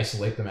you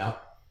isolate them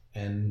out,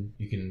 and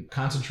you can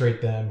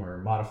concentrate them or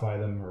modify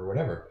them or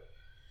whatever.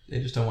 They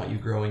just don't want you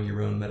growing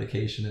your own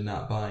medication and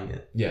not buying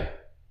it. Yeah.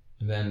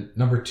 And then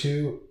number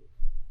 2,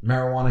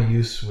 marijuana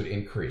use would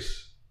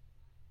increase.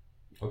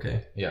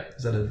 Okay. Yeah.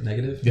 Is that a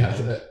negative?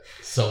 Yeah.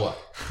 So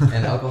what?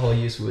 And alcohol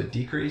use would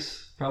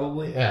decrease,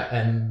 probably? Yeah,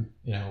 and,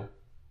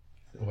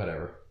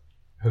 whatever.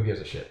 Who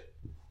gives a shit?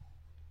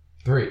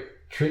 3,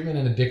 treatment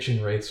and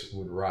addiction rates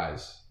would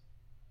rise.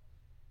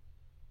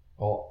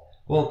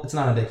 Well, it's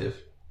non-addictive.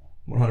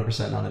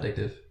 100%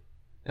 non-addictive.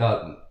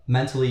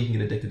 Mentally, you can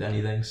get addicted to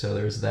anything, so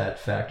there's that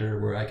factor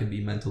where I could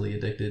be mentally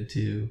addicted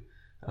to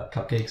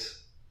cupcakes.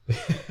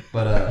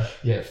 But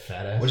yeah,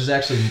 fat ass. Which is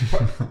actually,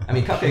 I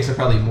mean, cupcakes are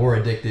probably more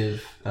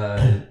addictive,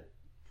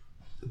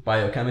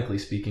 biochemically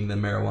speaking,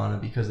 than marijuana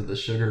because of the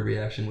sugar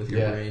reaction with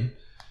your brain.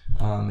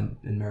 And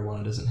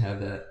marijuana doesn't have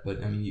that,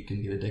 but I mean, you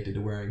can get addicted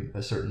to wearing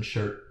a certain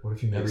shirt. What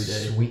if you made every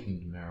day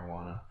sweetened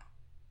marijuana,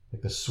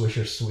 like the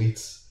Swisher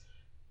Sweets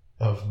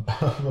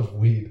of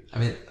weed? I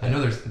mean, I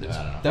know there's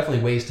definitely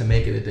ways to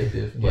make it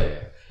addictive, but yeah.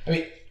 I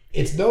mean,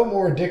 it's no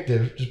more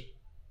addictive, just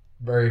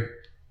very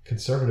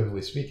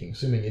conservatively speaking,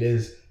 assuming it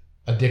is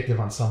addictive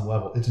on some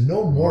level. It's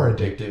no more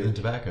addictive than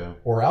tobacco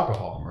or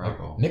alcohol, or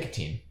alcohol.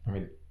 Nicotine. I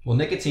mean, well,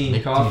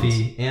 nicotine,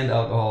 coffee, and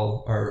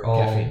alcohol are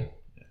all caffeine.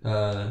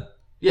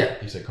 Yeah.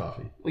 You said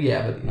coffee. Well,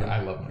 yeah, but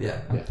I love my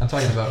coffee. I'm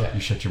talking about. You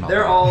shut your mouth.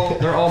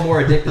 They're all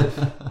more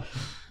addictive.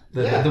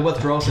 The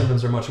withdrawal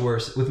symptoms are much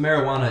worse with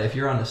marijuana. If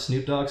you're on a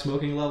Snoop Dogg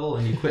smoking level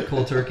and you quit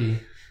cold turkey,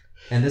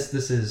 and this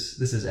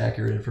is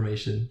accurate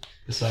information.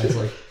 Besides,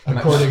 like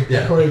according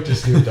to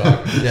Snoop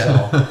Dogg.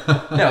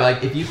 No,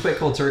 like if you quit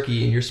cold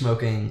turkey and you're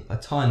smoking a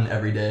ton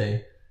every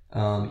day,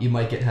 you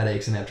might get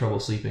headaches and have trouble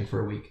sleeping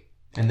for a week.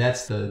 And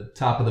that's the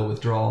top of the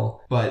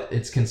withdrawal, but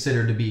it's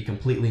considered to be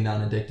completely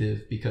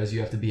non-addictive because you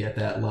have to be at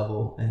that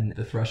level and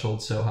the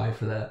threshold's so high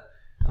for that.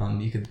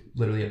 You could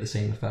literally have the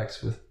same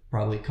effects with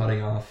probably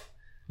cutting off,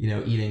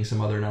 eating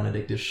some other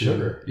non-addictive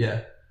sugar. Food.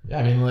 Yeah. Yeah,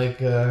 I mean,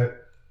 like,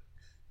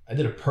 I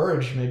did a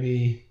purge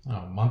maybe,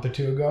 a month or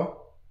 2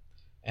 ago,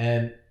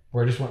 and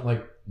where I just went,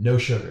 like, no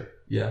sugar.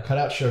 Yeah. Cut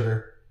out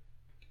sugar.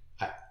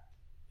 I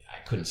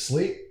couldn't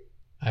sleep.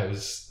 I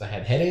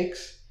had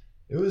headaches.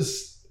 It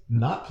was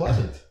not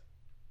pleasant.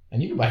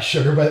 And you can buy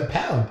sugar by the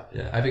pound.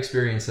 Yeah, I've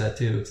experienced that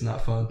too. It's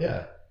not fun.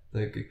 Yeah.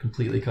 Like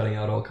completely cutting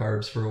out all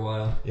carbs for a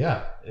while.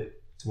 Yeah.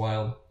 It's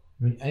wild.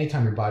 I mean,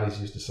 anytime your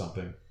body's used to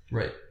something.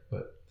 Right.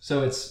 But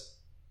so it's,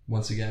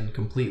 once again,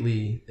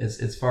 completely,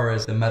 as far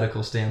as the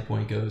medical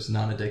standpoint goes,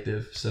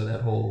 non-addictive. So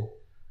that whole,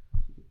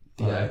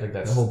 I think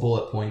that's... the whole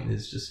bullet point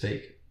is just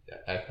fake.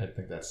 I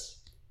think that's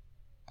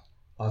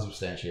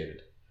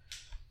unsubstantiated.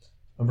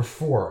 Number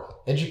 4,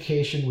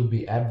 education would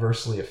be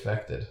adversely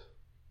affected.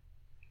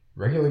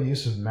 Regular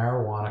use of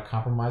marijuana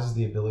compromises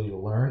the ability to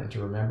learn and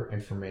to remember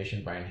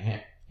information by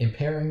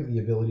impairing the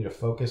ability to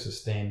focus,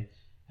 sustain,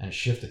 and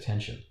shift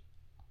attention.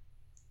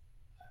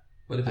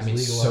 But if it's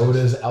legalized, legalized, so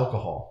does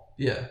alcohol.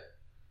 Yeah.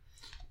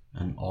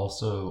 And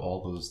also,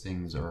 all those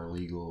things are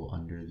illegal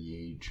under the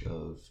age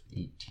of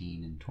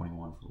 18 and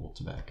 21 for oral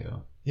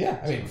tobacco. Yeah,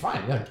 I mean,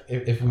 fine. Like,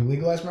 if we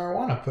legalize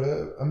marijuana, put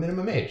a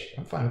minimum age.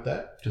 I'm fine with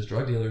that. Because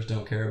drug dealers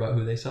don't care about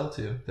who they sell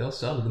to. They'll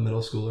sell to the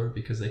middle schooler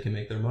because they can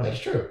make their money.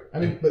 That's true. I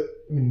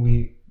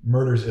mean,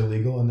 murder's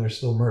illegal, and there's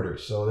still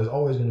murders. So there's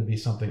always going to be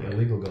something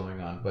illegal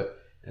going on. But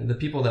and the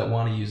people that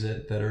want to use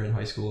it, that are in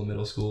high school and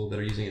middle school, that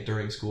are using it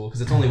during school,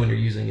 because it's only when you're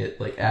using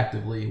it like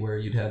actively where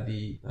you'd have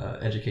the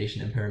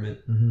education impairment,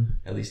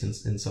 at least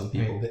in some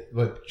people. I mean,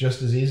 but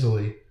just as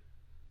easily,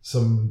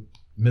 some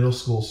middle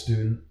school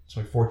student,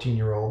 some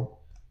 14-year-old,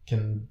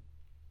 can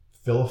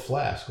fill a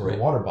flask or a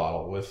water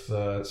bottle with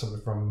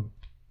something from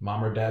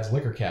mom or dad's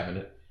liquor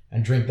cabinet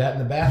and drink that in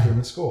the bathroom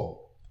at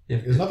school.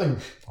 There's nothing.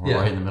 Or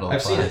right in the middle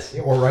of class. Seen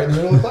it. Or right in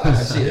the middle of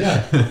class. I've seen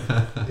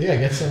it. Yeah,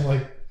 get some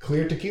like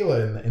clear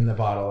tequila in the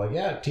bottle. Like,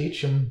 yeah,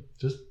 teach them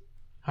just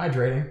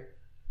hydrating.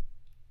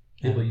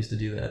 People used to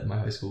do that in my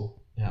high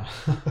school. Yeah.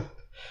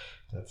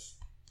 That's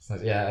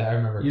nice. Yeah, I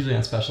remember. Usually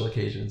on special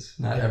occasions,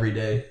 not every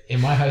day.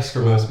 In my high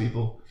school, for most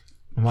people.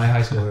 In my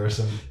high school, there were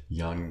some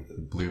young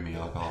blooming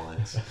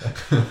alcoholics.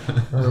 I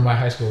remember in my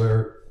high school, there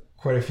were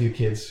quite a few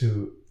kids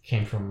who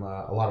came from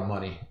a lot of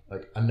money,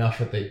 like enough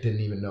that they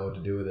didn't even know what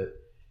to do with it.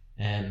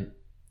 And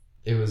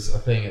it was a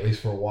thing, at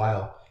least for a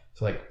while,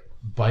 to like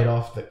bite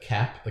off the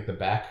cap, like the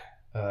back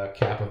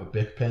cap of a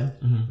Bic pen,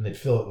 and they'd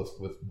fill it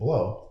with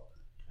blow,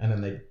 and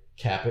then they'd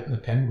cap it, and the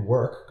pen would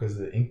work because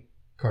the ink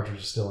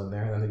cartridge is still in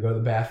there. And then they'd go to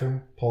the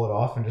bathroom, pull it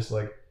off, and just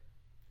like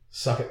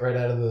suck it right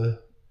out of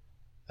the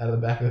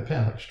back of the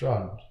pen like a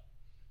straw. Do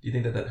you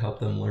think that helped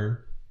them learn?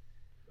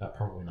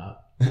 Probably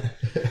not.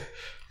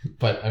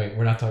 But I mean,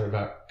 we're not talking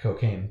about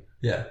cocaine.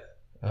 Yeah.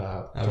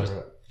 I was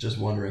just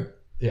wondering.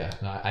 Yeah,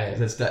 no,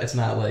 it's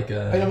not like.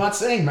 I'm not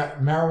saying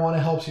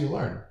marijuana helps you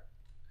learn.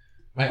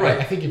 Right.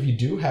 I think if you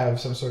do have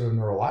some sort of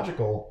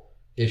neurological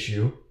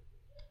issue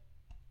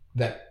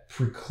that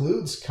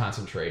precludes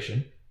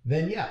concentration,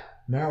 then yeah,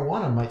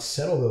 marijuana might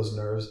settle those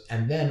nerves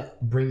and then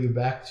bring you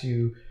back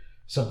to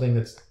something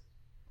that's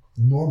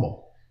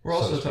normal. We're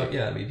also talking,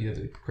 if you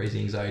have the crazy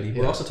anxiety,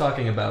 we're also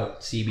talking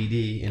about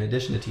CBD in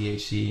addition to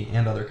THC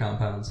and other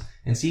compounds.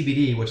 And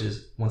CBD, which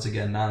is, once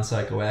again,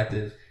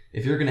 non-psychoactive,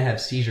 if you're going to have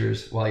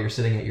seizures while you're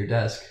sitting at your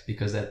desk,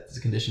 because that's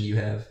a condition you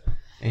have,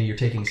 and you're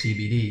taking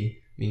CBD,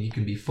 I mean, you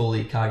can be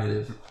fully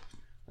cognitive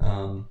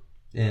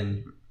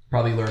and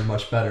probably learn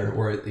much better.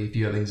 Or if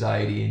you have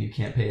anxiety and you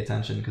can't pay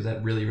attention, because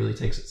that really, really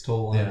takes its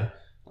toll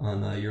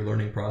on your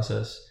learning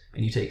process.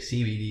 And you take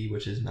CBD,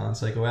 which is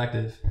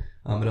non-psychoactive,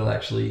 it'll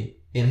actually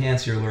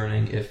enhance your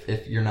learning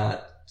if you're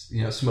not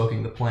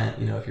smoking the plant,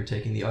 if you're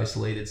taking the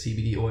isolated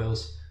CBD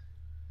oils.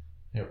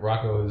 Yeah,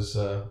 Rocco is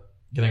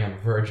getting on the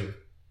verge of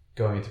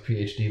going into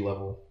PhD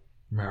level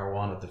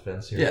marijuana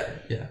defense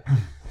here. Yeah.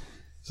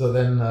 So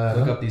then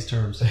look up these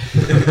terms.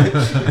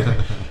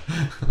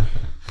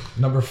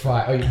 Number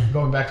 5.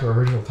 Going back to our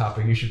original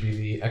topic, you should be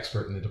the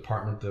expert in the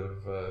Department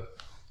of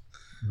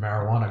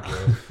Marijuana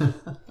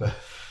Growth.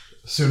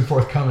 Soon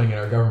forthcoming in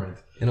our government.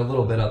 In a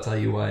little bit, I'll tell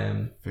you why I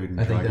think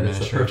that it's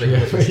the perfect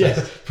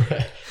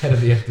head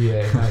of the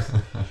FDA. Nice.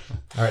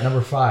 All right,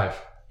 number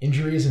 5.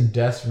 Injuries and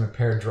deaths from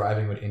impaired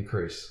driving would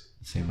increase.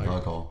 Same with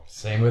alcohol.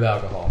 Same with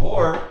alcohol.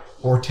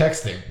 Or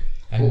texting.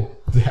 And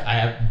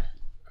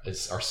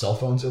are cell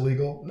phones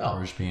illegal? No.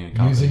 Or just being a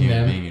competent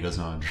human being who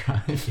doesn't know how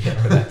to drive.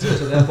 Yeah, or that too.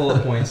 So that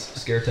bullet points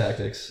scare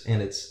tactics,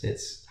 and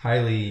it's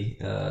highly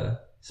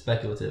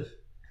speculative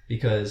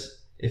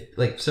because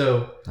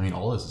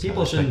all this is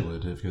people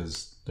speculative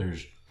because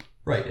there's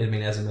right. I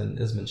mean, hasn't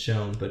been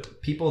shown,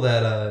 but people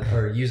that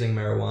are using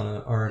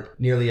marijuana aren't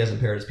nearly as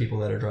impaired as people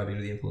that are driving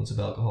under the influence of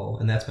alcohol,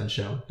 and that's been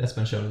shown. That's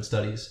been shown in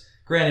studies.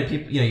 Granted,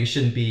 people, you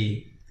shouldn't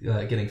be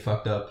getting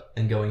fucked up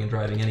and going and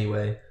driving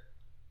anyway.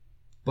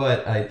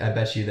 But I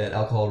bet you that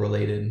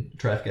alcohol-related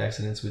traffic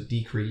accidents would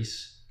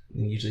decrease.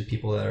 And usually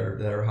people that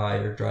are high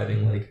are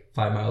driving like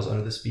 5 miles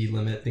under the speed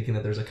limit, thinking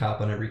that there's a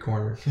cop on every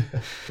corner.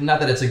 Not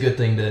that it's a good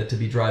thing to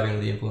be driving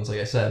under the influence, like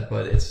I said,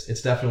 but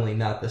it's definitely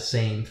not the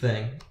same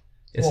thing.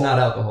 It's not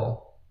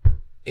alcohol.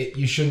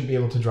 You shouldn't be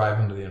able to drive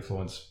under the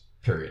influence,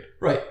 period.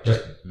 Right.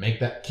 Just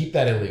keep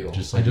that illegal.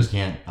 Just like you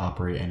can't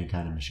operate any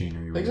kind of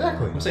machinery.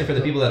 Exactly. I'm saying for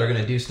the people that are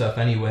going to do stuff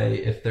anyway,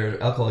 if they're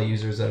alcohol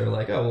users that are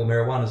like, oh, well,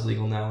 marijuana's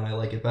legal now and I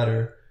like it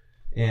better,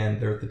 and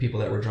they're the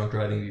people that were drunk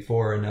driving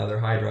before and now they're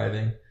high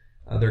driving,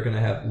 they're going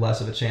to have less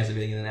of a chance of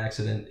getting in an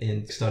accident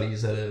in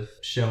studies that have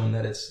shown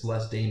that it's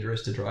less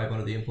dangerous to drive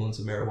under the influence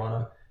of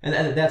marijuana.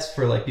 And that's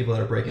for like people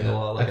that are breaking the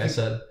law, I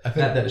said. Not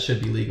that it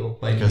should be legal.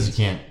 Because you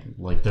can't,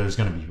 there's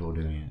going to be people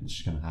doing it. It's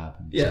just going to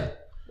happen. Yeah.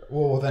 So.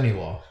 Well, with any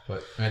law.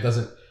 But it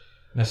doesn't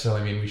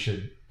necessarily mean we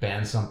should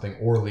ban something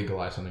or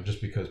legalize something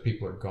just because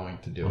people are going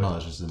to do it. No,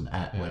 it's just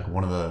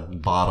one of the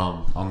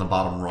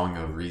bottom rung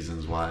of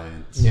reasons why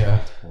it's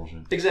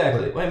bullshit.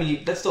 Exactly. Well, I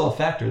mean, that's still a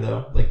factor,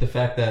 though. Like the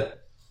fact that,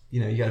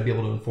 you got to be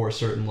able to enforce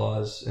certain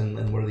laws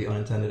and what are the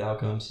unintended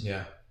outcomes.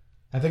 Yeah.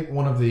 I think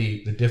one of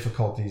the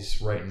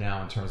difficulties right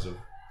now in terms of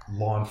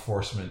law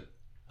enforcement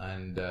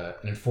and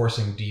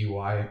enforcing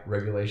DUI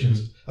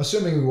regulations,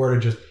 assuming we were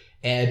to just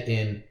add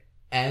in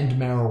and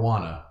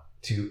marijuana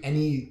to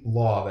any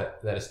law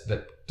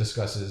that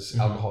discusses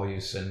alcohol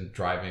use and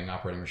driving,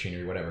 operating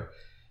machinery, whatever.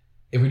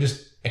 If we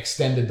just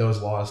extended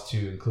those laws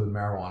to include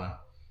marijuana,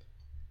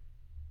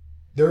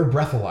 there are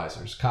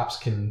breathalyzers. Cops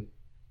can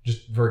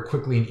just very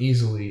quickly and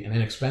easily and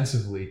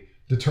inexpensively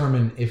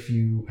determine if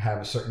you have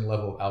a certain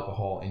level of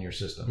alcohol in your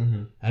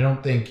system. I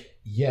don't think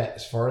yet,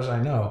 as far as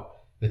I know,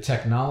 the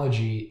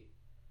technology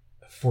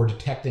for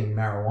detecting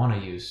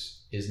marijuana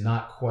use is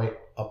not quite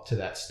up to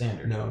that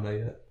standard. No, not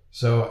yet.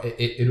 So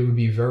it would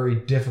be very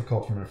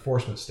difficult from an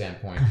enforcement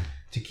standpoint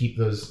to keep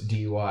those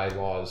DUI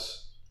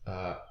laws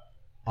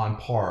on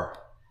par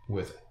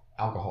with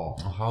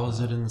alcohol. Well, how is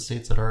it in the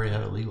states that already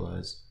have it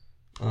legalized?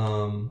 I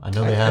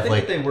know they have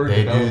they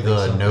do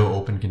the no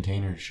open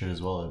container shit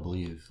as well. I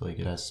believe like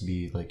it has to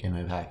be like in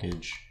a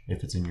package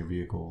if it's in your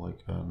vehicle,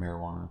 like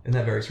marijuana. And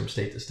that varies from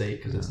state to state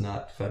because it's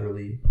not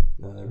federally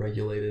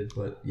regulated.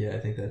 But yeah, I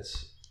think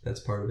that's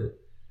part of it.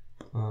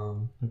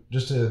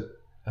 Just to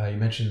you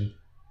mentioned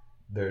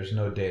there's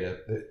no data.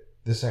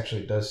 This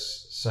actually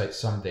does cite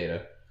some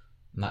data.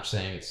 I'm not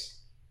saying it's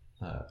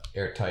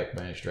airtight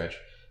by any stretch,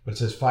 but it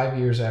says 5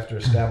 years after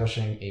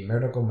establishing a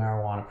medical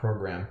marijuana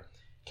program,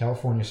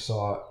 California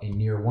saw a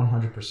near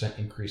 100%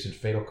 increase in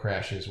fatal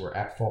crashes where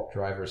at-fault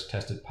drivers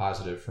tested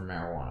positive for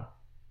marijuana.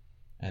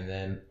 And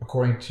then,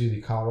 according to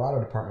the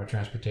Colorado Department of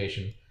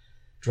Transportation,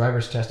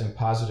 drivers testing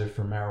positive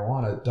for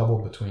marijuana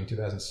doubled between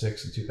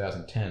 2006 and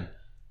 2010,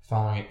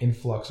 following an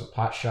influx of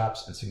pot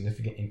shops and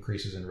significant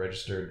increases in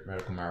registered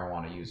medical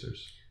marijuana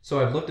users.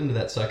 So I've looked into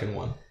that second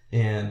one,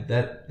 and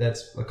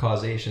that's a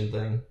causation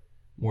thing,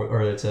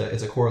 or it's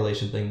a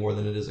correlation thing more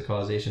than it is a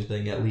causation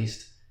thing. At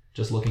least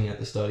just looking at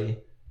the study.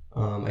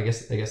 I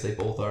guess they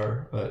both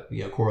are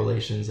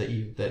correlations that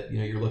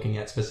you're looking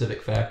at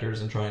specific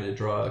factors and trying to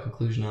draw a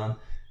conclusion on.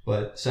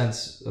 But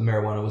since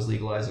marijuana was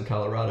legalized in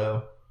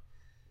Colorado,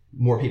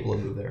 more people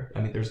have moved there.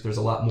 I mean, there's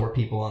a lot more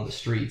people on the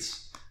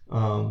streets.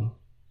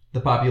 The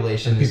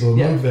population people who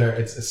move there,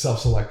 it's a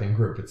self-selecting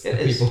group. It's the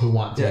people who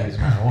want to use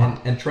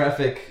marijuana. And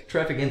traffic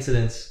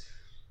incidents,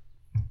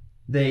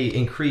 they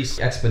increase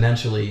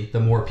exponentially the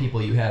more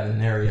people you have in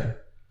an area.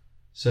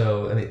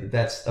 So, I mean,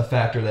 that's a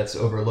factor that's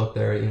overlooked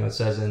there. It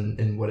says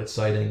in what it's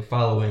citing,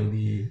 following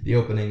the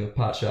opening of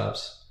pot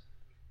shops.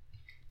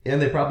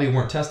 And they probably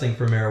weren't testing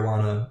for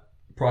marijuana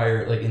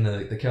prior, like in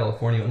the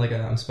California, like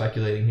I'm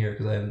speculating here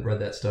because I haven't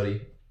read that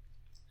study.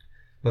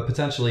 But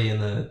potentially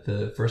in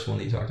the first one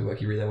that you talked about,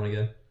 can you read that one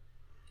again?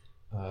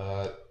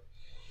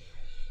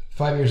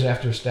 5 years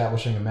after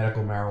establishing a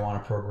medical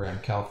marijuana program,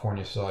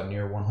 California saw a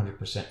near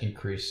 100%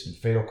 increase in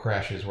fatal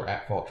crashes where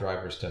at-fault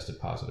drivers tested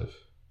positive.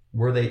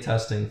 Were they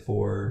testing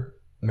for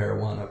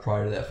marijuana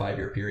prior to that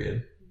 5-year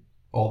period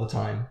all the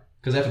time?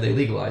 Because after they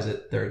legalize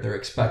it, they're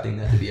expecting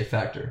that to be a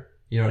factor.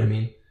 You know what I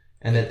mean?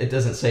 And it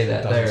doesn't say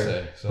that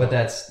there. But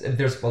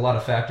there's a lot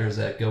of factors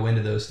that go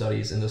into those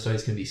studies, and those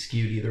studies can be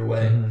skewed either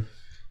way. Mm-hmm.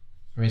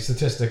 I mean,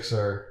 statistics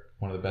are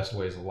one of the best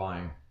ways of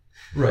lying.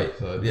 Right.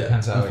 So it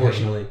depends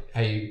unfortunately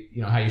how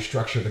you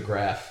structure the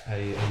graph, how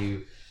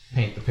you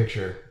paint the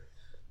picture.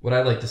 What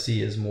I'd like to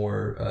see is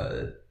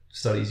more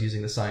studies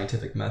using the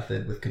scientific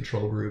method with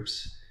control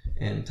groups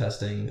and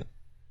testing.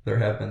 There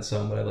have been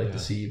some, but I'd like to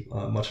see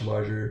much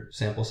larger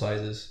sample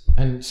sizes.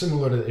 And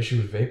similar to the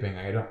issue with vaping,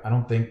 I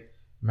don't think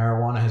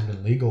marijuana has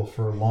been legal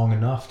for long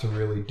enough to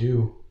really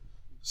do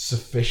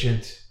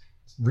sufficient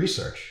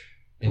research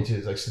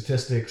into like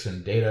statistics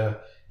and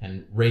data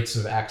and rates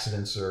of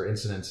accidents or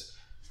incidents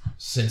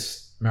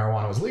since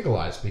marijuana was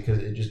legalized, because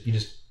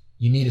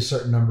you need a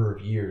certain number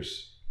of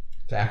years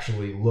to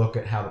actually look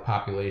at how the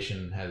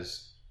population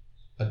has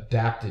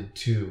adapted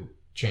to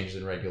changes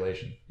in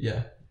regulation.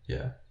 Yeah.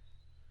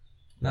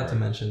 Not to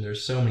mention,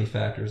 there's so many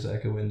factors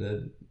that go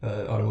into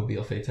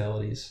automobile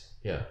fatalities.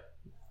 Yeah.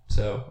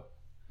 So,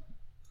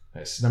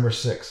 that's number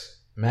 6.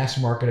 Mass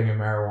marketing of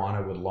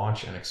marijuana would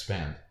launch and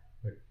expand.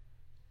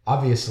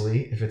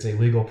 Obviously, if it's a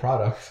legal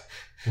product,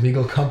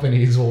 legal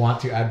companies will want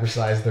to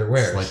advertise their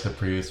wares. It's like the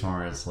previous one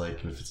where it's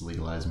like if it's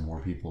legalized, more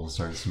people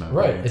start smoking.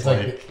 Right. It's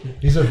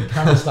like these are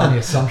premised on the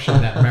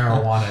assumption that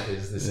marijuana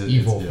is this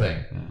evil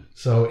thing. Yeah.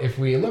 So if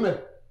we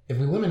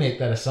eliminate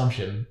that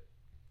assumption,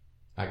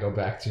 I go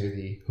back to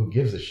the who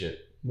gives a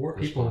shit. More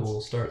people will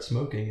start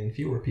smoking and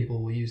fewer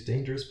people will use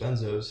dangerous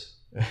benzos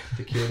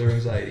to cure their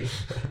anxiety.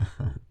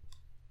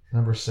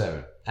 Number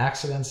 7.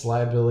 Accidents,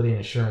 liability, and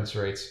insurance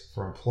rates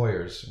for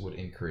employers would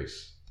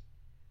increase.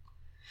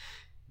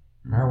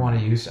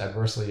 Marijuana use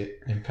adversely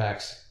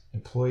impacts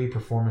employee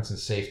performance and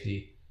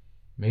safety,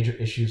 major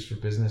issues for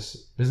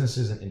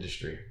businesses and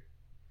industry.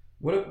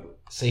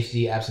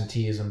 Safety,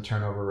 absenteeism,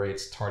 turnover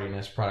rates,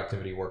 tardiness,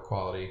 productivity, work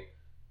quality,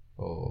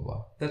 blah, blah,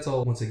 blah. That's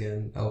all, once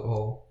again,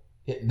 alcohol.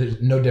 There's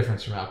no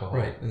difference from alcohol.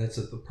 Right, and that's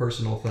a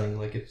personal thing.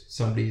 Like if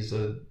somebody's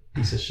a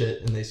piece of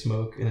shit and they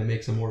smoke and it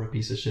makes them more of a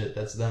piece of shit,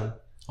 that's them.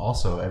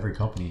 Also, every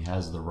company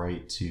has the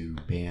right to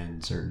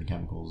ban certain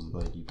chemicals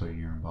like you put in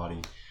your own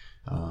body.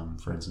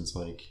 For instance,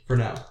 like for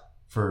now,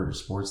 for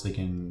sports, they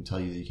can tell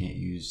you that you can't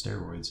use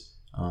steroids.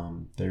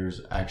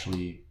 There's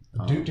actually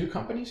Do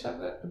companies have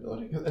that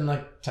ability? And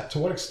like, to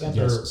what extent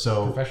Yes, are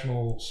so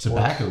professional sports?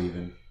 Tobacco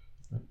even.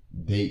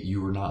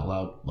 You were not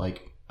allowed,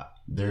 like,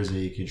 there's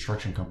a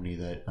construction company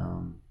that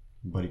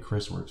buddy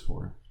Chris works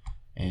for,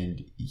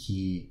 and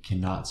he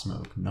cannot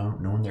smoke. No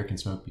one there can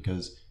smoke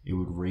because it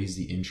would raise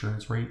the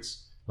insurance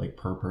rates, like,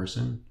 per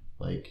person.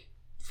 Like,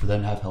 for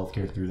them to have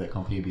healthcare through that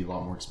company, it'd be a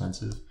lot more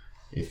expensive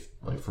if,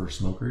 like, for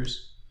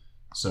smokers.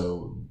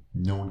 So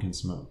no one can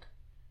smoke,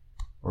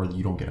 or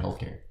you don't get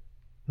healthcare.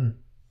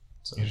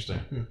 So,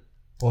 Interesting.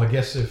 Well, I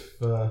guess if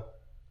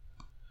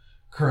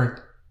current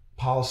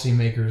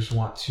policymakers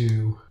want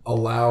to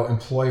allow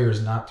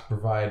employers not to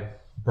provide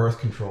birth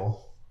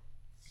control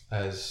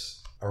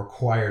as a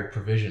required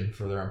provision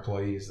for their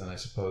employees, then I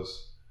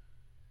suppose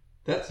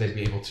they'd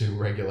be able to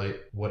regulate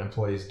what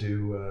employees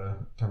do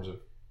in terms of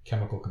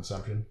chemical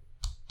consumption.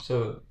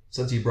 So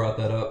since you brought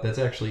that up, that's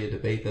actually a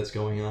debate that's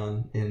going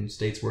on in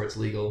states where it's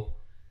legal,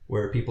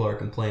 where people are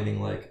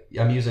complaining, like,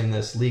 I'm using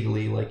this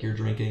legally, like you're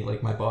drinking,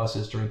 like my boss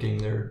is drinking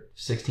their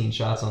 16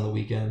 shots on the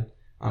weekend.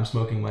 I'm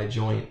smoking my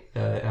joint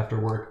after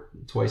work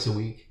twice a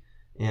week,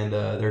 and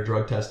they're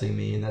drug testing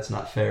me, and that's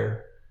not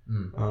fair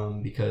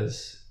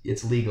because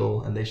it's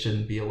legal and they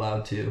shouldn't be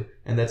allowed to.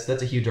 And that's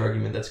a huge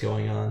argument that's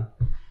going on.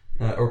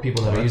 Or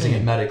people that are using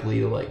it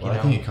medically to, like, what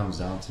I think it comes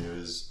down to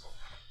is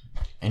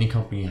any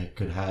company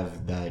could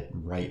have that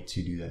right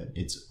to do that.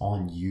 It's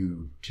on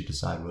you to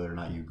decide whether or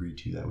not you agree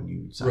to that when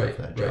you sign up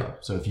for that job.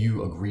 So if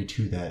you agree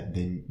to that,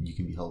 then you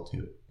can be held to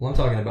it. Well, I'm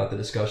talking about the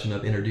discussion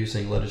of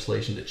introducing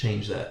legislation to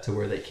change that to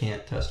where they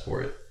can't test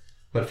for it.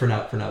 But for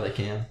now they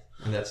can.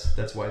 And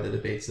that's why the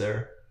debate's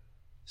there,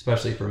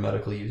 especially for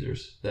medical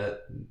users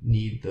that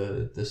need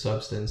the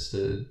substance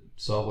to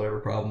solve whatever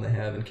problem they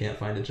have and can't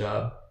find a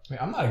job. I mean,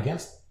 I'm not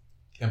against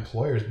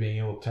employers being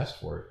able to test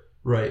for it.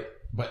 Right.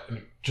 But I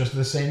mean, just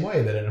the same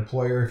way that an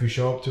employer, if you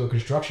show up to a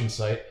construction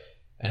site,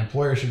 an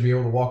employer should be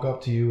able to walk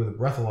up to you with a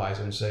breathalyzer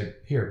and say,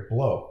 here,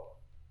 blow.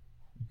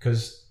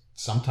 Because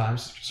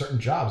sometimes certain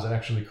jobs, that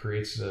actually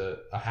creates a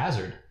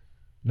hazard,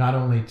 not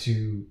only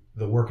to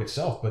the work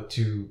itself, but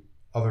to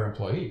other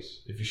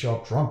employees. If you show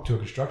up drunk to a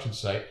construction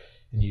site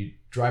and you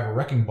drive a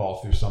wrecking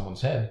ball through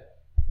someone's head,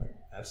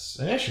 that's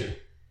an issue.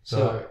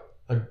 So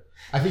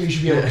I think you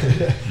should be able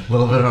to... A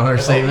little bit of an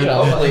understatement.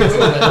 Hopefully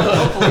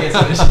it's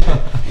an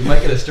issue. You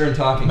might get a stern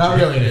talking to. Not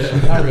really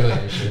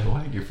an issue.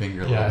 Wag your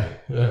finger a little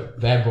bit.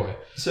 Bad boy.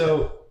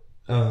 So,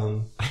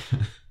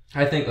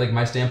 I think, like,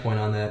 my standpoint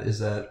on that is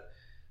that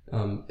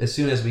as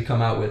soon as we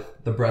come out with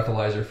the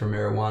breathalyzer for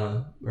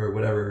marijuana or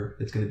whatever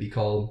it's going to be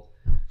called,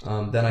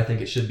 then I think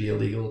it should be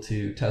illegal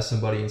to test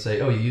somebody and say,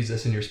 oh, you use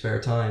this in your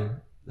spare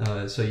time,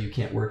 so you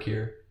can't work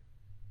here.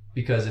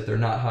 Because if they're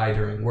not high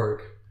during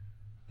work,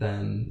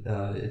 then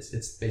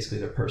it's basically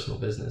their personal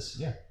business.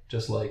 Yeah.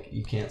 Just like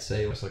you can't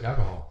say... Just like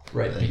alcohol.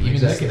 Right.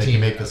 Exactly. They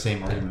can make the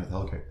same argument with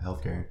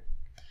healthcare.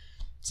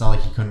 It's not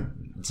like you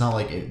couldn't... It's not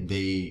like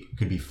they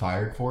could be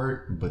fired for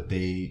it, but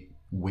they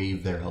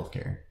waive their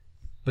healthcare.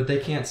 But they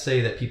can't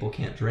say that people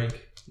can't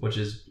drink, which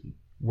is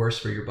worse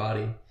for your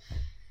body.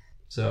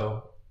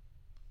 So...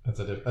 That's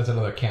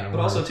another can of worms.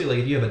 But also, too, like,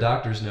 if you have a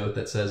doctor's note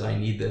that says, I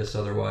need this,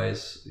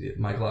 otherwise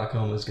my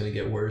glaucoma is going to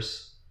get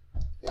worse.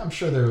 Yeah, I'm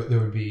sure there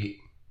would be...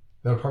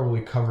 That would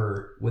probably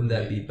cover... Wouldn't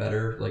that be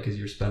better, like, because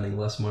you're spending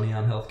less money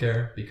on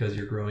healthcare because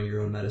you're growing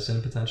your own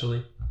medicine,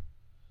 potentially?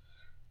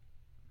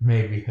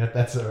 Maybe.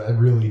 That's a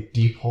really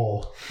deep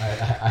hole.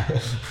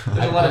 There's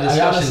a lot of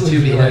discussion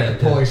to be had.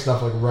 Pulling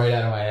stuff, like, right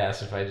out of my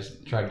ass if I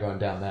just tried going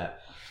down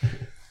that.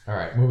 All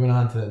right, moving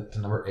on to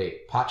number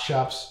 8. Pot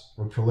shops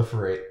would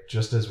proliferate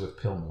just as with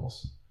pill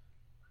mills.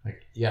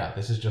 Like, yeah,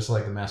 this is just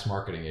like the mass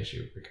marketing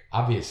issue. Like,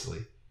 obviously,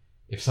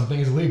 if something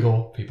is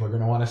legal, people are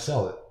going to want to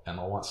sell it, and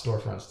they'll want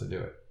storefronts to do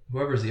it.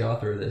 Whoever's the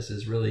author of this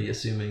is really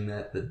assuming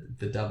that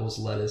the devil's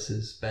lettuce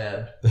is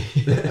bad.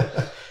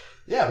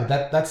 Yeah,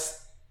 but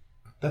that's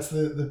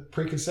the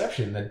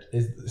preconception that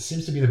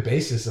seems to be the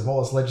basis of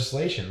all this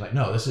legislation. Like,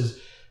 no, this is...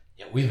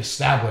 we've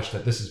established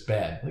that this is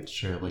bad. Like,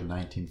 sure, like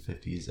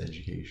 1950s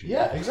education.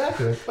 Yeah,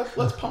 exactly.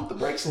 Let's pump the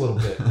brakes a little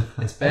bit.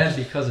 It's bad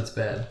because it's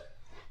bad.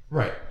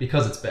 Right.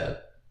 Because it's bad.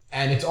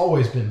 And it's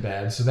always been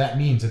bad, so that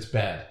means it's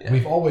bad. Yeah.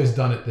 We've always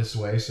done it this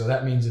way, so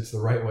that means it's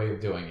the right way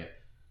of doing it.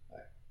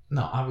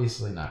 No,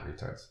 obviously not,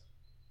 retards.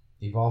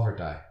 Evolve or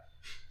die.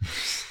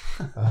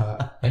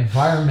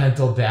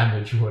 Environmental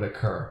damage would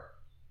occur.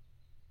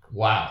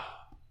 Wow.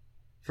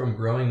 From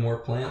growing more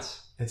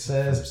plants? It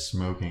says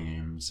smoking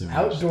and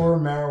outdoor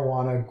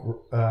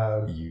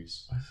marijuana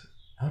use.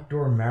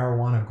 Outdoor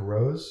marijuana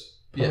grows.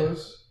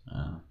 Pose?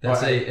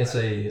 Yeah. It's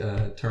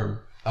a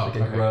term. Oh, like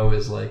a grow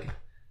is like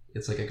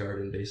it's like a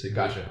garden basically.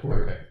 Gotcha.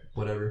 Or okay.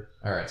 Whatever.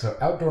 All right. So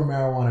outdoor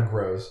marijuana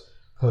grows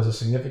pose a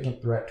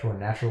significant threat to our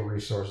natural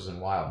resources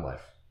and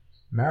wildlife.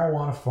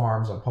 Marijuana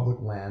farms on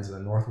public lands in the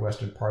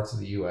northwestern parts of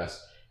the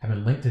U.S. have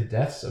been linked to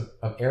deaths of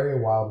area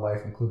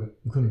wildlife,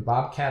 including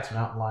bobcats,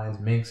 mountain lions,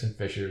 minks, and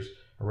fishers,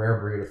 a rare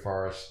breed of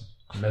forest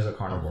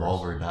mesocarnivores.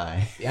 Evolve or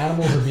die. The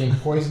animals are being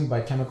poisoned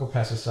by chemical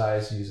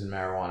pesticides used in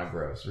marijuana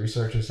grows.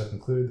 Researchers have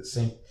concluded that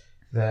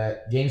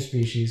that game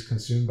species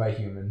consumed by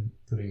human,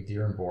 including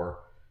deer and boar,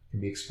 can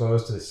be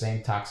exposed to the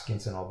same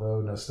toxicants, and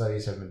although no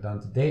studies have been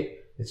done to date,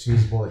 it's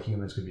feasible that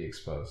humans could be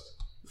exposed.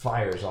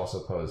 Fires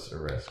also pose a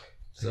risk.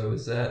 So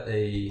is that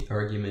a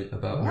argument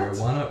about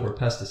marijuana or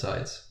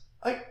pesticides?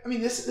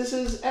 This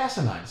is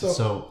asinine.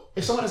 So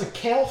if someone has a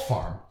kale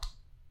farm,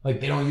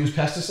 they don't use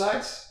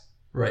pesticides?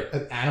 Right.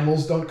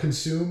 Animals don't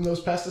consume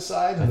those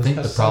pesticides? I think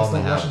the problem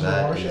they have with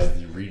that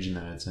is the region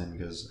that it's in,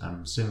 because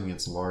I'm assuming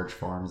it's large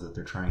farms that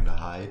they're trying to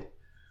hide,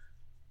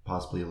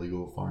 possibly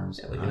illegal farms.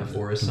 Yeah, like in a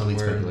forest complete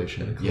somewhere.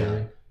 Speculation.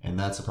 Yeah, and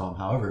that's the problem.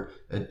 However,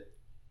 it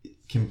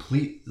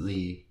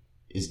completely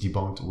is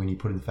debunked when you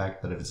put in the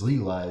fact that if it's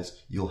legalized,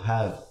 you'll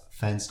have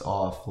fenced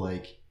off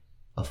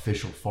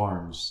official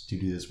farms to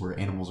do this, where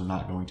animals are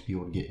not going to be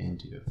able to get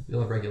into.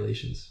 You'll have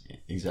regulations.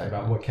 Exactly.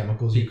 About what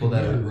chemicals people you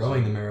can that use. are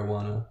growing the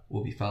marijuana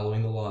will be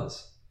following the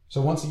laws.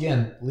 So once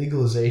again,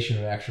 legalization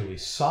would actually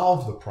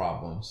solve the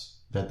problems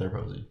that they're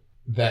posing,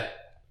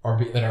 that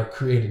are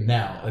created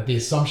now. The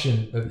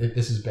assumption that if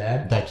this is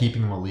bad, that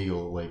keeping them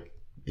illegal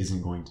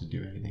isn't going to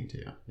do anything to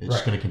you. It's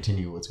just going to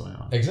continue what's going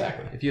on.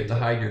 Exactly. If you have to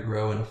hide your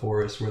grow in a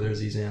forest where there's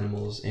these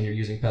animals and you're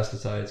using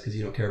pesticides because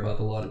you don't care about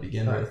the law to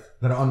begin with,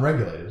 that are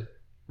unregulated.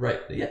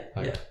 Right. Yeah.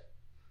 Yeah.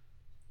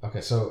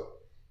 Okay. So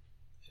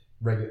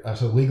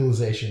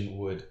legalization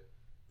would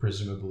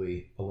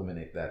presumably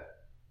eliminate that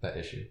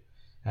issue.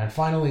 And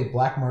finally,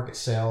 black market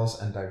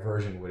sales and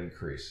diversion would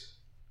increase.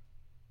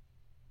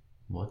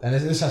 What? And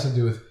this has to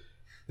do with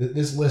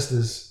this list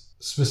is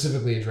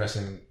specifically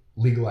addressing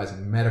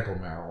legalizing medical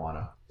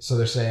marijuana. So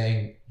they're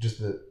saying, just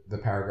the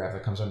paragraph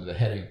that comes under the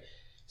heading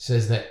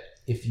says that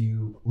if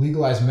you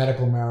legalize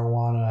medical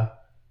marijuana,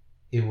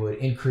 it would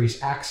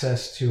increase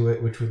access to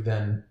it, which would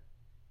then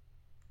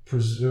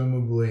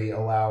presumably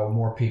allow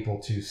more people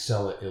to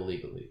sell it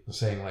illegally. They're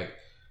saying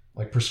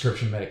like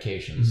prescription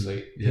medications.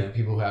 Mm-hmm.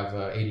 People who have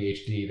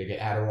ADHD, they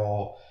get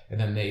Adderall, and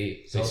then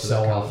they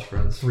sell off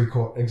friends. three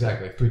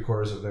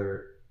quarters of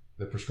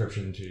the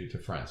prescription to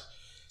friends.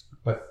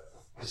 But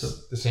so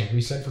the same can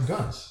be said for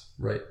guns,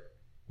 right?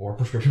 Or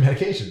prescription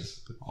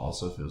medications.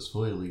 Also, if it was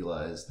fully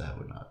legalized, that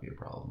would not be a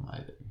problem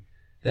either.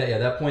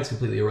 That point's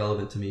completely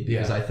irrelevant to me,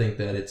 because I think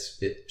that it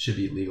should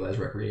be legalized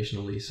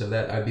recreationally. So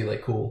that I'd be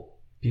like, cool.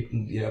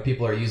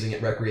 People are using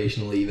it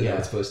recreationally, even though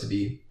it's supposed to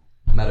be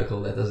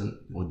medical. That doesn't.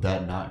 Would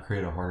that not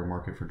create a harder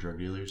market for drug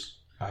dealers?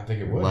 I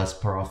think it would. Less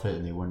profit,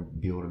 and they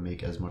wouldn't be able to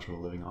make as much of a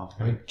living off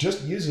of it. I mean,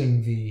 just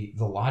using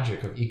the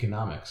logic of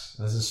economics,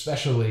 this is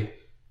especially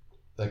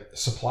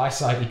supply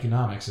side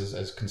economics,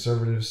 as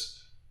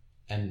conservatives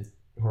and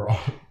who are all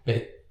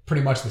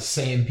pretty much the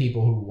same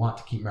people who want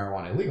to keep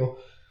marijuana illegal.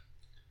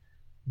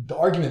 The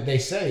argument they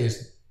say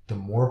is the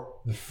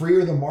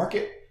freer the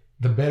market,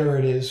 the better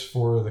it is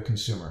for the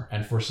consumer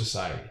and for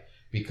society,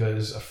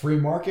 because a free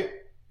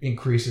market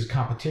increases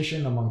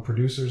competition among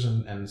producers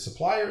and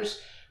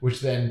suppliers, which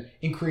then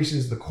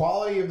increases the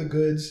quality of the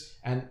goods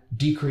and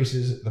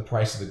decreases the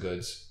price of the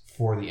goods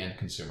for the end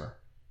consumer.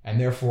 And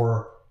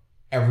therefore,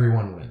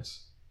 everyone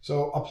wins.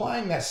 So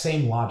applying that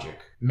same logic,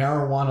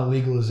 marijuana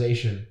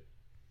legalization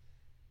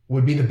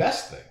would be the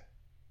best thing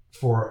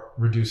for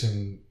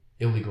reducing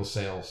illegal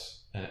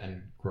sales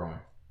and growing.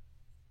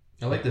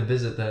 I'd like to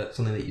visit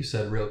something that you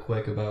said real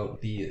quick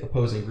about the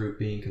opposing group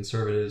being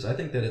conservatives. I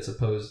think that it's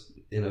opposed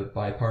in a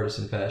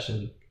bipartisan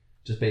fashion,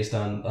 just based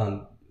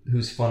on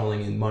who's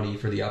funneling in money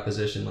for the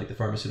opposition. Like the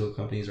pharmaceutical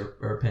companies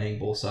are paying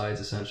both sides,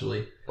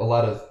 essentially. A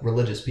lot of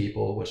religious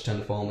people, which tend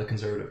to fall in the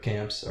conservative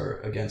camps, are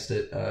against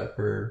it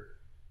for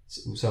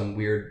some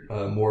weird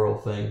moral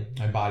thing.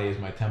 My body is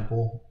my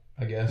temple,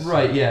 I guess.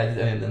 Right, yeah,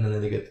 and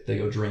then they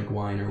go drink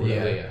wine or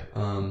whatever.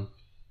 Yeah.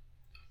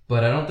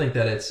 But I don't think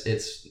that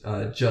it's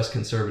just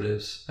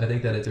conservatives. I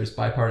think that there's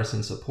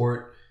bipartisan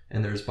support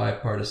and there's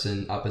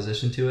bipartisan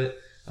opposition to it.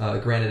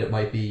 Granted, it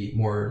might be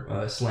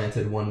more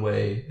slanted one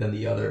way than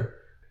the other.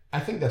 I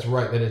think that's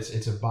right, that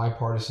it's a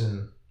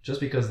bipartisan... Just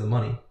because of the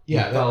money.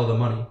 Yeah. You follow the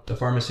money. The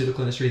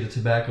pharmaceutical industry, the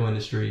tobacco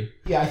industry.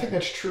 Yeah, I think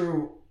that's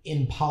true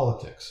in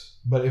politics.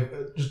 But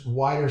if just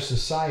wider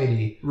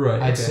society,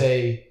 right, I'd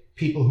say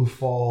people who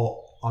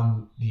fall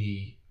on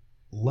the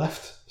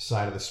left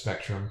side of the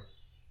spectrum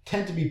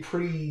tend to be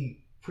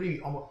pretty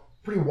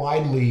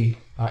widely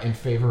in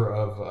favor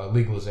of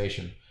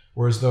legalization,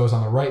 whereas those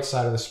on the right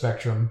side of the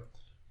spectrum,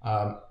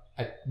 I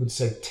would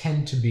say,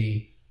 tend to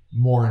be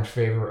more in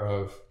favor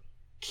of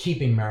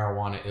keeping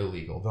marijuana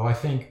illegal. Though I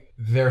think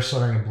they're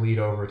starting to bleed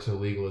over to the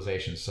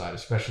legalization side,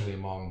 especially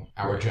among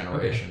our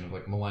generation,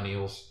 like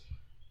millennials.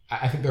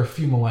 I think there are a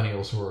few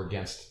millennials who are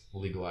against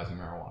legalizing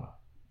marijuana,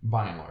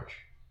 by and large.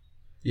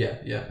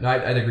 Yeah. No,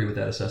 I'd agree with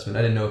that assessment.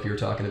 I didn't know if you were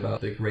talking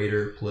about the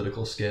greater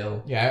political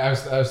scale. Yeah,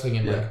 I was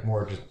thinking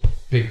more just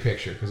big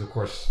picture, because of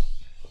course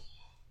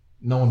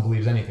no one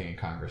believes anything in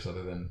Congress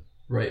other than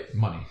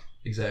money.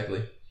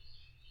 Exactly.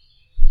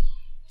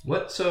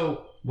 What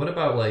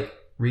about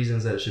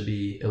reasons that it should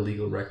be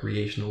illegal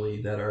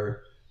recreationally that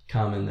are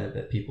common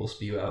that people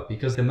spew out?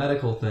 Because the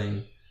medical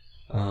thing,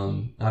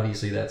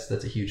 obviously that's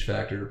a huge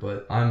factor,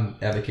 but I'm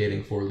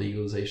advocating for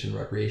legalization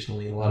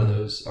recreationally, and a lot of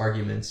those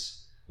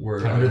arguments were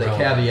Kind of under the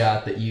irrelevant.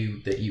 caveat that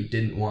you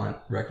didn't want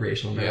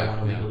recreational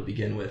marijuana legal to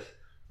begin with.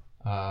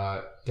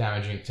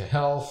 Damaging to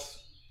health.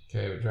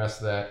 Okay, we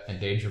addressed that.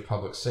 Endanger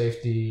public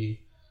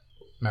safety.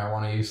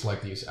 Marijuana use,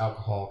 like the use of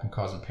alcohol, can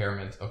cause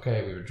impairment.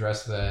 Okay, we've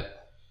addressed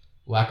that.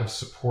 Lack of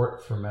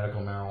support for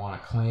medical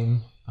marijuana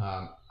claim.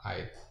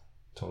 I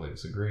totally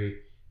disagree.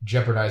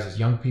 Jeopardizes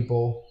young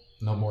people.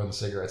 No more than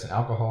cigarettes and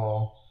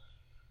alcohol.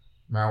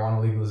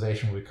 Marijuana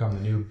legalization will become the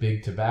new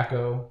big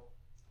tobacco.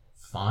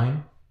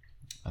 Fine.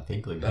 I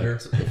think like Better.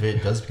 if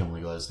it does become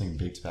legalized, I think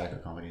big tobacco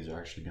companies are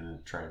actually going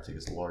to try to take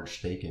a large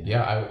stake in it.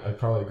 Yeah, I'd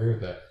probably agree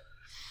with that.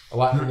 A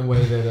lot in the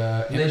way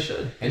that They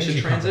should energy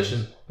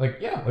transition.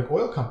 companies, like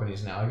oil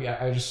companies now.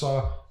 I just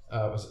saw,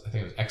 I think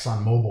it was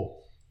ExxonMobil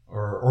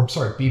or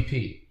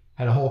BP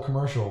had a whole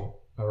commercial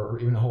or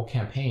even a whole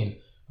campaign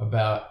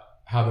about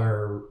how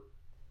they're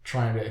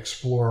trying to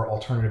explore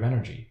alternative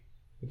energy.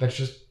 That's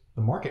just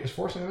the market is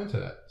forcing them into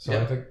that. So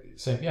Yeah. I think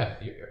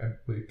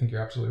I think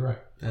you're absolutely right.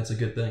 That's a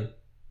good thing.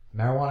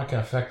 Marijuana can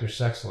affect your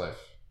sex life.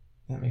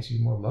 That makes you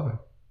more loving.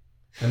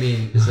 I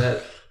mean, isn't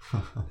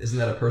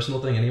that a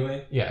personal thing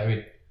anyway? Yeah, I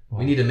mean,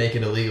 We need to make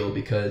it illegal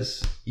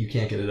because you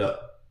can't get it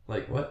up.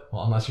 Like what?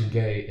 well, unless you're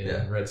gay in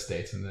Yeah. red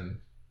states, and then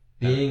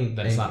being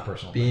that's not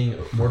personal. Being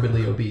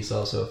morbidly obese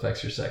also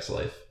affects your sex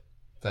life.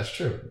 That's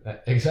true.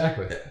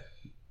 Exactly.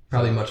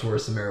 Probably much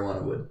worse than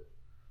marijuana would.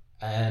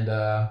 And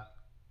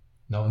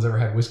no one's ever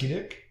had whiskey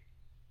dick.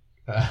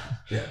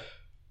 Yeah.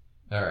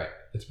 All right.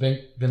 It's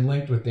been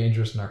linked with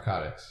dangerous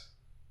narcotics.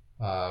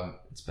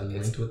 It's been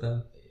linked with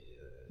them.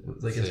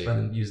 Like it's see.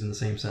 been used in the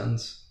same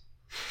sentence.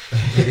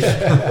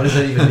 What does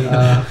that even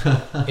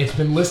mean? It's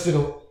been listed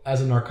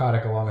as a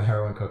narcotic along with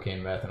heroin,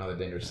 cocaine, meth, and other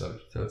dangerous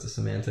substances. So it's a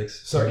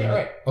semantics. So yeah,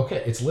 right.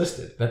 Okay, it's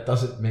listed. That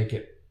doesn't make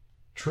it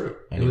true.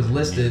 It was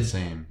listed.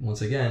 Same.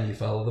 Once again, you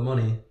follow the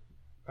money.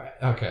 Right.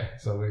 Okay,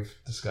 so we've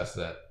discussed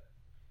that.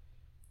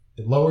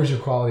 It lowers your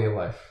quality of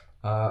life.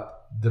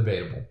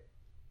 Debatable.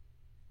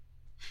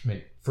 I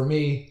mean, for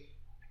me,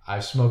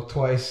 I've smoked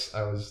twice.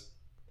 I was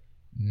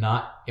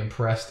not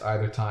impressed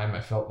either time.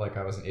 I felt like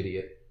I was an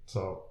idiot.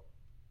 So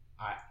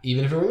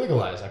even if it were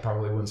legalized, I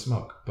probably wouldn't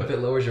smoke. But But if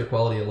it lowers your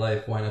quality of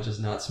life, why not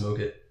just not smoke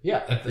it?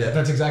 yeah, Yeah.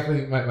 that's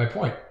exactly my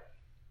point.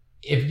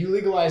 If you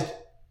legalized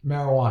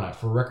marijuana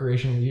for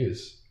recreational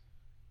use,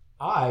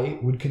 I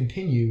would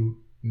continue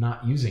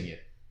not using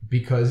it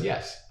because,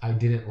 yes, I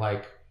didn't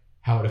like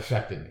how it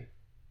affected me.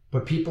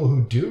 But people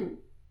who do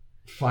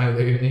find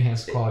that it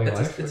enhanced quality of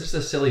life. It's just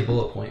a silly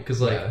bullet point because,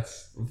 like, yeah,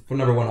 that's, for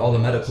number one, all the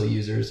medical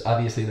users,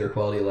 obviously their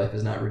quality of life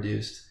is not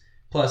reduced.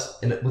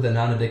 Plus, with a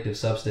non-addictive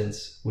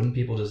substance, wouldn't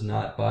people just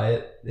not buy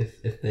it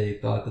if they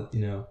thought that,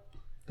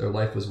 their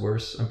life was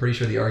worse? I'm pretty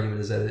sure the argument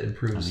is that it I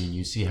improves. mean,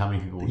 you see how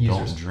many people The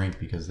users. don't drink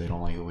because they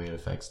don't like the way it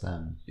affects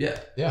them. Yeah.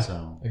 yeah,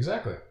 So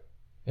exactly.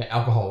 Yeah,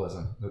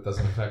 alcoholism that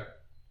doesn't affect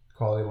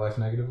quality of life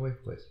negatively,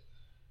 please.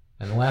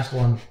 And the last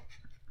one,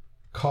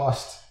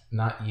 cost,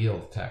 not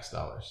yield tax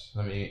dollars.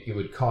 I mean, it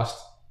would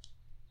cost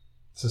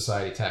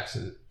society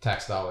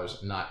tax dollars,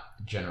 not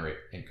generate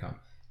income.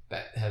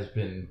 That has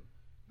been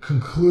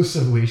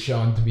conclusively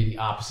shown to be the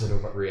opposite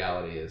of what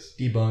reality is.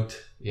 Debunked.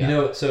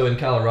 Yeah. So in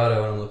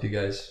Colorado, I don't know if you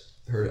guys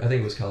heard, I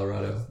think it was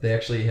Colorado, they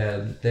actually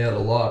had a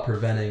law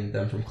preventing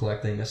them from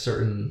collecting a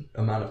certain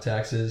amount of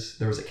taxes.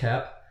 There was a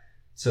cap.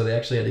 So they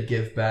actually had to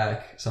give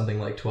back something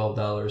like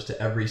 $12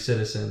 to every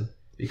citizen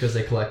because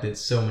they collected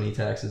so many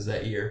taxes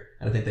that year.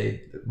 And I think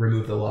they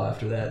removed the law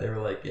after that. They were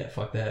like, yeah,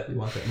 fuck that. We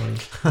want that money.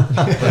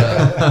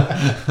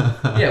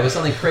 Yeah, it was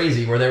something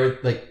crazy where they were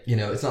like,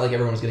 it's not like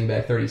everyone was getting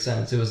back 30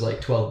 cents. It was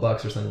like $12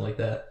 or something like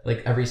that.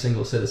 Like every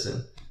single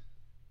citizen,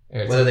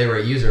 whether they were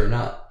a user or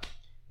not.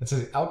 It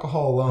says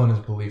alcohol alone is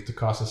believed to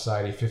cost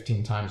society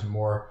 15 times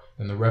more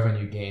than the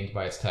revenue gained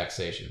by its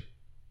taxation.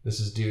 This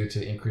is due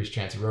to increased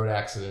chance of road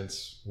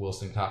accidents,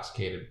 whilst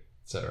intoxicated,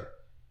 etc.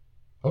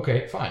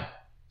 Okay, fine.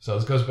 So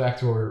this goes back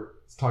to what we were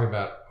talking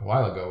about a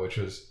while ago, which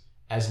was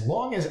as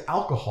long as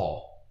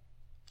alcohol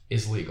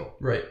is legal,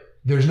 Right.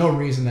 there's no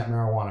reason that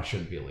marijuana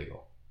shouldn't be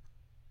illegal.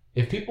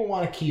 If people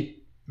want to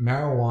keep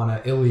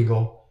marijuana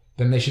illegal,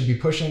 then they should be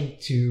pushing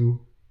to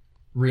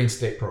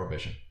reinstate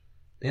prohibition.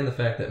 And the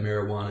fact that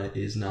marijuana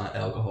is not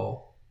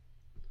alcohol.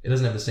 It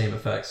doesn't have the same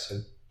effects.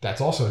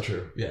 That's also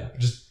true. Yeah.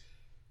 Just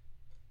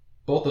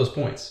Both those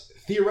points.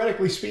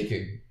 theoretically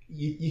speaking,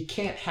 you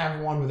can't have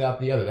one without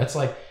the other. It's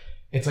like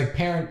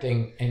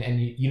parenting, and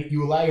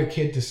you allow your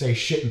kid to say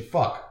shit and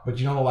fuck, but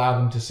you don't allow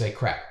them to say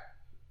crap.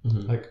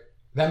 Mm-hmm. Like,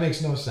 that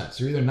makes no sense.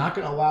 You're either not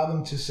going to allow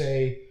them to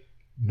say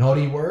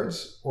naughty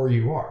words, or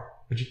you are.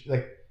 But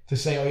to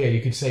say, oh yeah,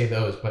 you could say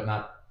those, but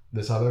not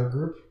this other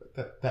group,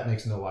 that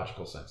makes no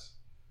logical sense.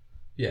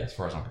 Yeah. As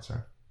far as I'm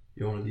concerned.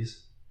 You want one of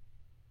these?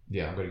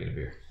 Yeah, I'm going to get a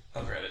beer.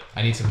 I'll grab it.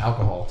 I need some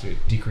alcohol to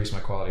decrease my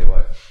quality of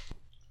life.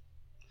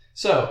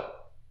 So,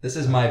 this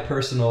is my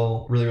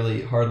personal, really,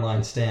 really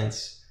hardline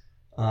stance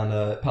on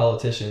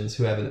politicians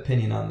who have an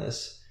opinion on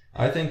this.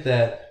 I think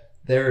that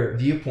their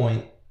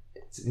viewpoint,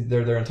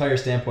 their entire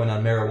standpoint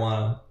on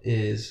marijuana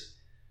is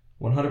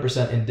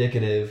 100%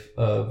 indicative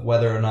of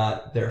whether or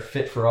not they're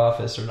fit for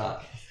office or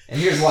not. And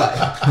here's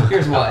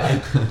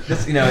why.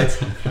 This,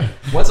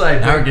 it's once I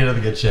now we're getting the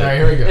good shit. All right,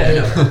 here we go.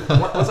 Yeah,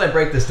 once I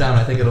break this down,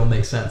 I think it'll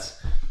make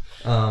sense.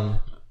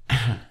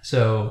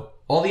 So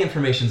all the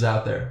information's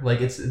out there. Like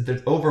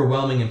there's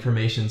overwhelming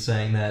information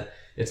saying that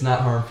it's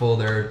not harmful.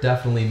 There are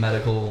definitely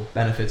medical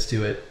benefits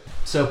to it.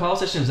 So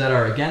politicians that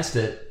are against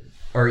it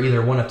are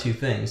either one of two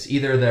things.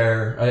 Either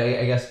they're,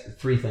 I guess,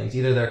 three things.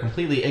 Either they're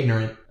completely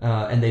ignorant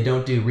and they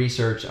don't do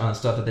research on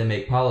stuff that they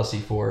make policy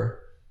for,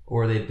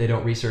 or they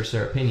don't research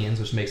their opinions,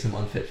 which makes them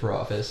unfit for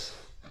office.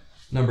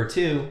 Number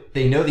two,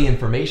 they know the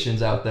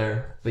information's out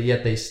there, but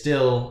yet they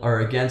still are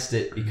against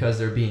it because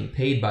they're being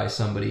paid by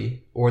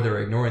somebody or they're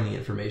ignoring the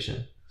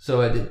information.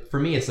 So for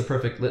me, it's the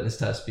perfect litmus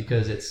test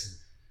because it's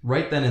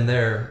right then and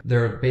there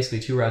are basically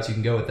two routes you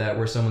can go with that,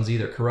 where someone's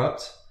either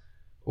corrupt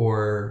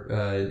or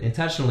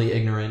intentionally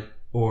ignorant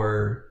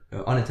or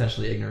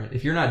unintentionally ignorant.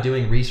 If you're not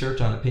doing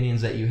research on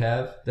opinions that you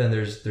have, then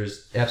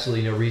there's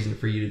absolutely no reason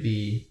for you to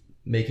be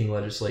making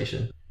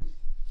legislation.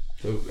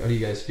 So how do you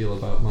guys feel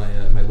about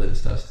my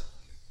litmus test?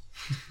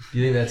 Do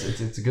you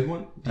think it's a good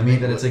one? Do you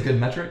think that it's a good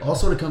metric?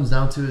 Also, what it comes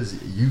down to is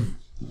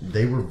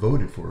they were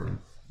voted for.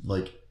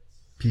 Like,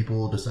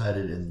 people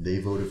decided and they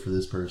voted for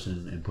this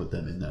person and put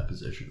them in that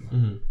position.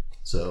 Mm-hmm.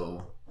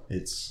 So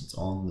it's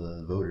on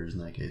the voters in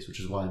that case,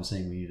 which is why I'm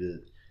saying we need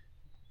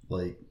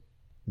to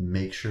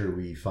make sure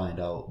we find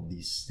out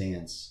the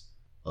stance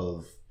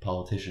of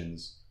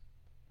politicians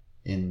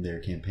in their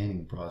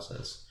campaigning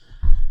process,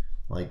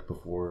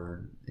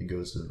 before it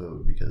goes to the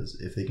vote.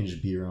 Because if they can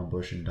just beat around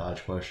bush and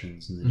dodge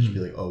questions and then just be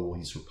like, oh, well,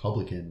 he's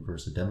Republican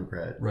versus a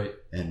Democrat, right?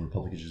 And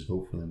Republicans just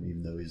vote for them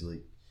even though he's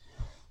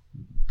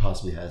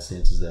possibly has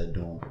stances that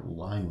don't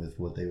align with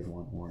what they would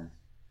want more.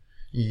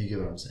 You get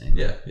what I'm saying?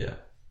 Yeah.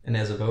 And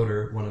as a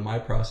voter, one of my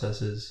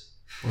processes,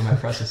 is that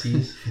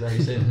how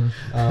you say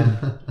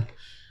it?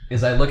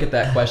 Is I look at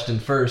that question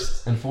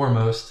first and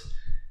foremost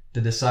to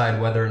decide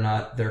whether or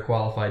not they're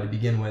qualified to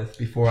begin with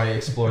before I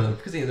explore them.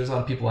 Because there's a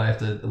lot of people I have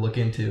to look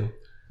into.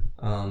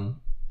 And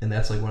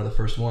that's one of the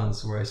first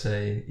ones where I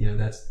say,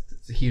 that's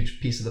a huge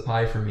piece of the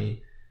pie for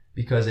me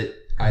because it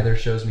either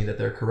shows me that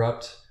they're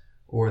corrupt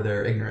or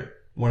they're ignorant.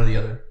 One or the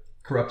other.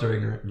 Corrupt or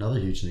ignorant. Another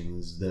huge thing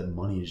is that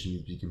money should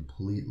need to be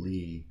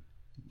completely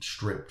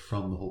stripped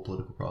from the whole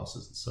political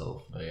process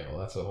itself. Oh yeah, well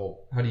that's a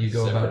whole. How do you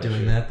go about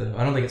doing that though?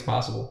 I don't think it's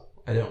possible.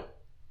 I don't.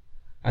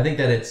 I think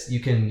that you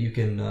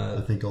can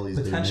I think all these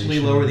potentially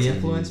lower the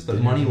influence,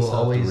 but money will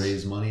always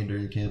raise money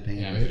during the campaign.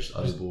 Yeah, it's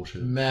utter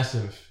bullshit.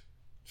 Massive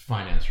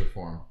finance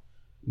reform.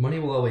 Money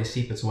will always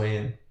seep its way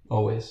in,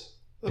 always,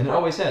 and it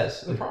always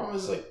has. The problem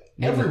is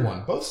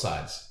everyone, both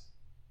sides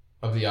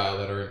of the aisle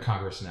that are in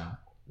Congress now,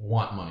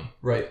 want money.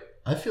 Right.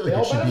 I feel like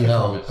it should be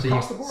held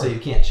across the board. So you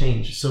can't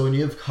change. So when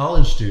you have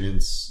college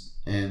students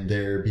and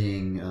they're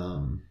being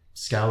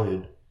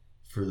scouted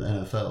for the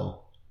NFL,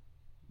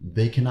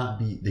 they cannot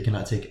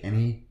take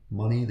any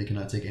money, they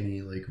cannot take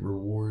any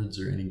rewards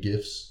or any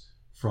gifts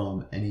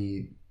from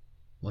any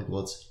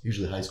it's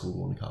usually high school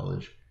going to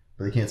college,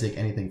 but they can't take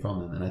anything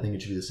from them. And I think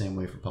it should be the same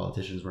way for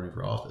politicians running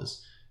for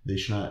office. They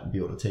should not be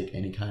able to take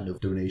any kind of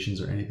donations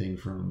or anything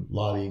from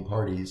lobbying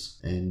parties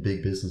and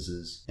big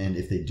businesses. And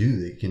if they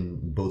do,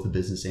 both the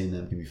business and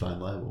them can be fined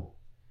liable.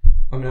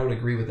 I mean, I would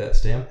agree with that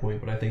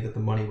standpoint, but I think that the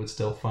money would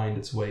still find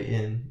its way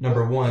in.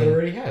 Number one, it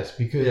already has,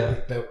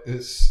 because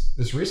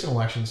this recent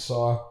election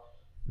saw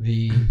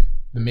the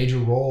major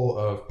role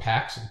of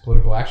PACs and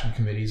political action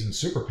committees and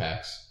super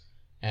PACs,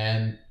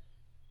 and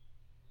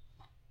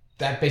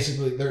that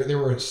basically they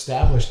were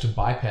established to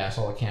bypass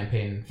all the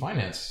campaign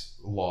finance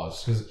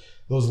laws, because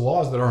those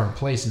laws that are in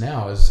place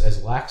now,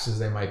 as lax as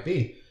they might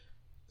be,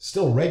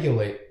 still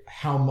regulate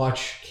how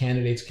much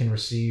candidates can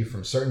receive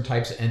from certain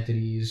types of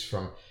entities,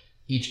 from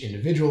each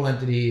individual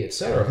entity,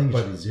 etc. I think it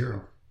should be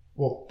zero.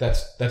 Well,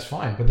 that's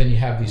fine. But then you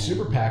have these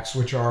super PACs,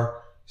 which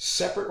are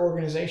separate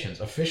organizations.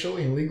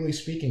 Officially and legally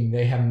speaking,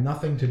 they have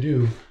nothing to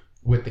do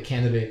with the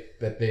candidate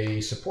that they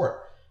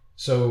support.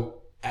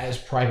 So as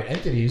private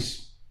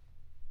entities,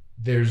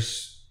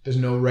 there's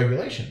no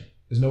regulation.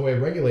 There's no way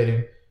of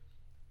regulating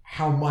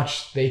how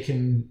much they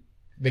can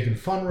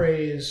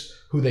fundraise,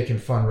 who they can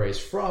fundraise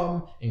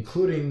from,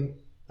 including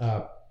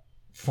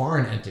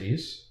foreign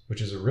entities, which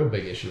is a real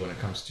big issue when it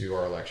comes to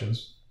our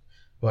elections.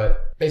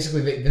 But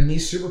basically, then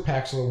these super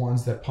PACs are the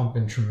ones that pump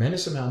in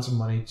tremendous amounts of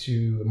money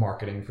to the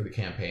marketing for the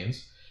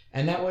campaigns,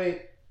 and that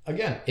way,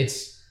 again,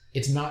 it's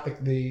not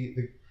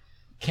the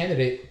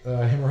candidate,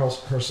 him or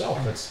herself,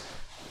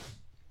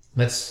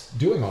 that's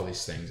doing all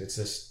these things. It's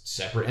this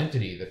separate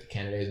entity that the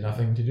candidate has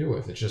nothing to do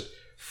with. It's just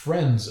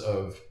friends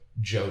of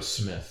Joe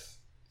Smith.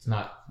 It's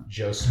not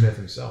Joe Smith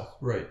himself.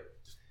 Right.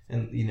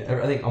 And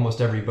I think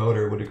almost every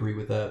voter would agree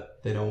with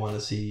that. They don't want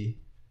to see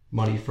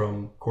money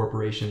from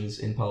corporations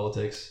in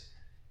politics,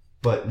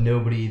 but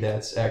nobody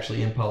that's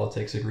actually in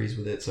politics agrees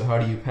with it. So how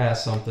do you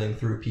pass something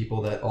through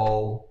people that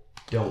all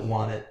don't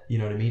want it? You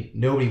know what I mean?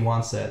 Nobody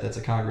wants that. That's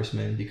a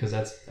congressman, because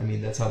that's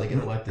how they get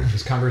elected.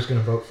 Is Congress going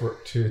to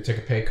vote to take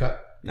a pay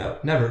cut? No,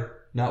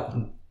 never.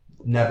 No,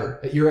 never.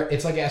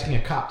 It's like asking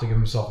a cop to give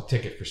himself a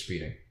ticket for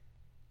speeding.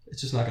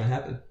 It's just not going to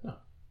happen. No.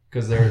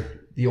 because they're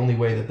the only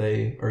way that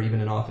they are even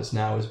in office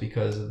now is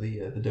because of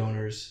the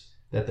donors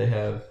that they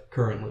have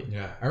currently.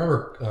 Yeah, I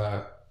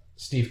remember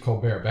Steve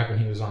Colbert back when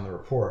he was on the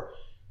report.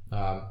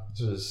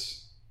 This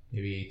was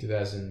maybe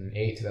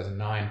 2008,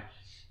 2009.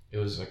 It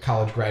was a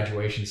college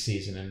graduation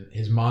season, and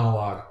his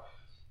monologue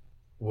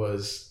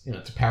was,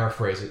 to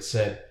paraphrase it,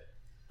 said,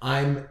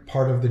 "I'm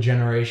part of the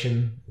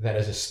generation that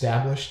is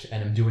established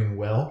and am doing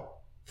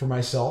well for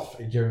myself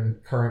during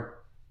current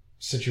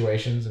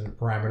situations and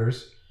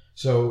parameters.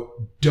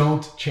 So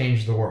don't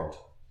change the world."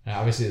 Now,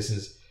 obviously, this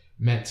is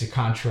meant to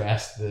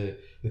contrast the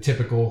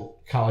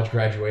typical college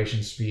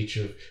graduation speech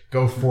of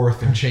 "go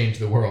forth and change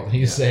the world." And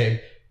he's saying,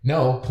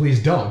 "No,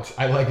 please don't.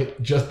 I like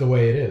it just the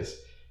way it is."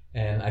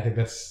 And I think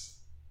that's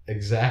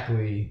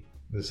exactly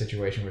the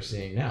situation we're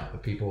seeing now. The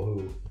people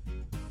who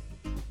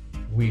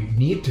we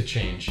need to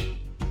change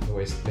the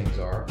ways things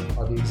are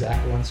the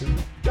exact ones who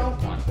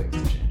don't want things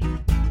to change.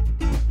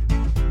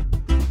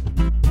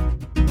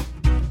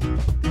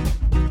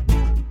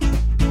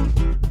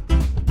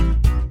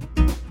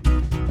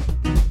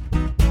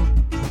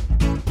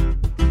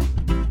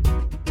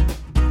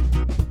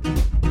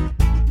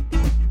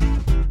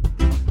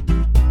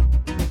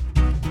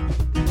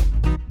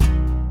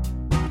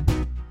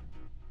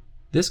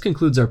 This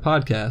concludes our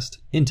podcast,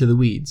 Into the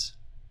Weeds.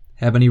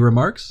 Have any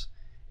remarks?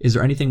 Is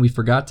there anything we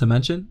forgot to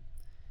mention?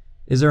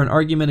 Is there an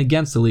argument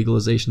against the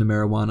legalization of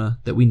marijuana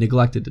that we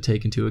neglected to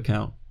take into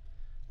account?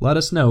 Let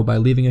us know by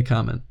leaving a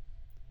comment.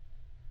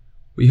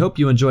 We hope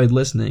you enjoyed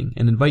listening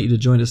and invite you to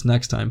join us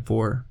next time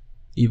for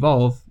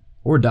Evolve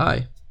or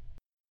Die.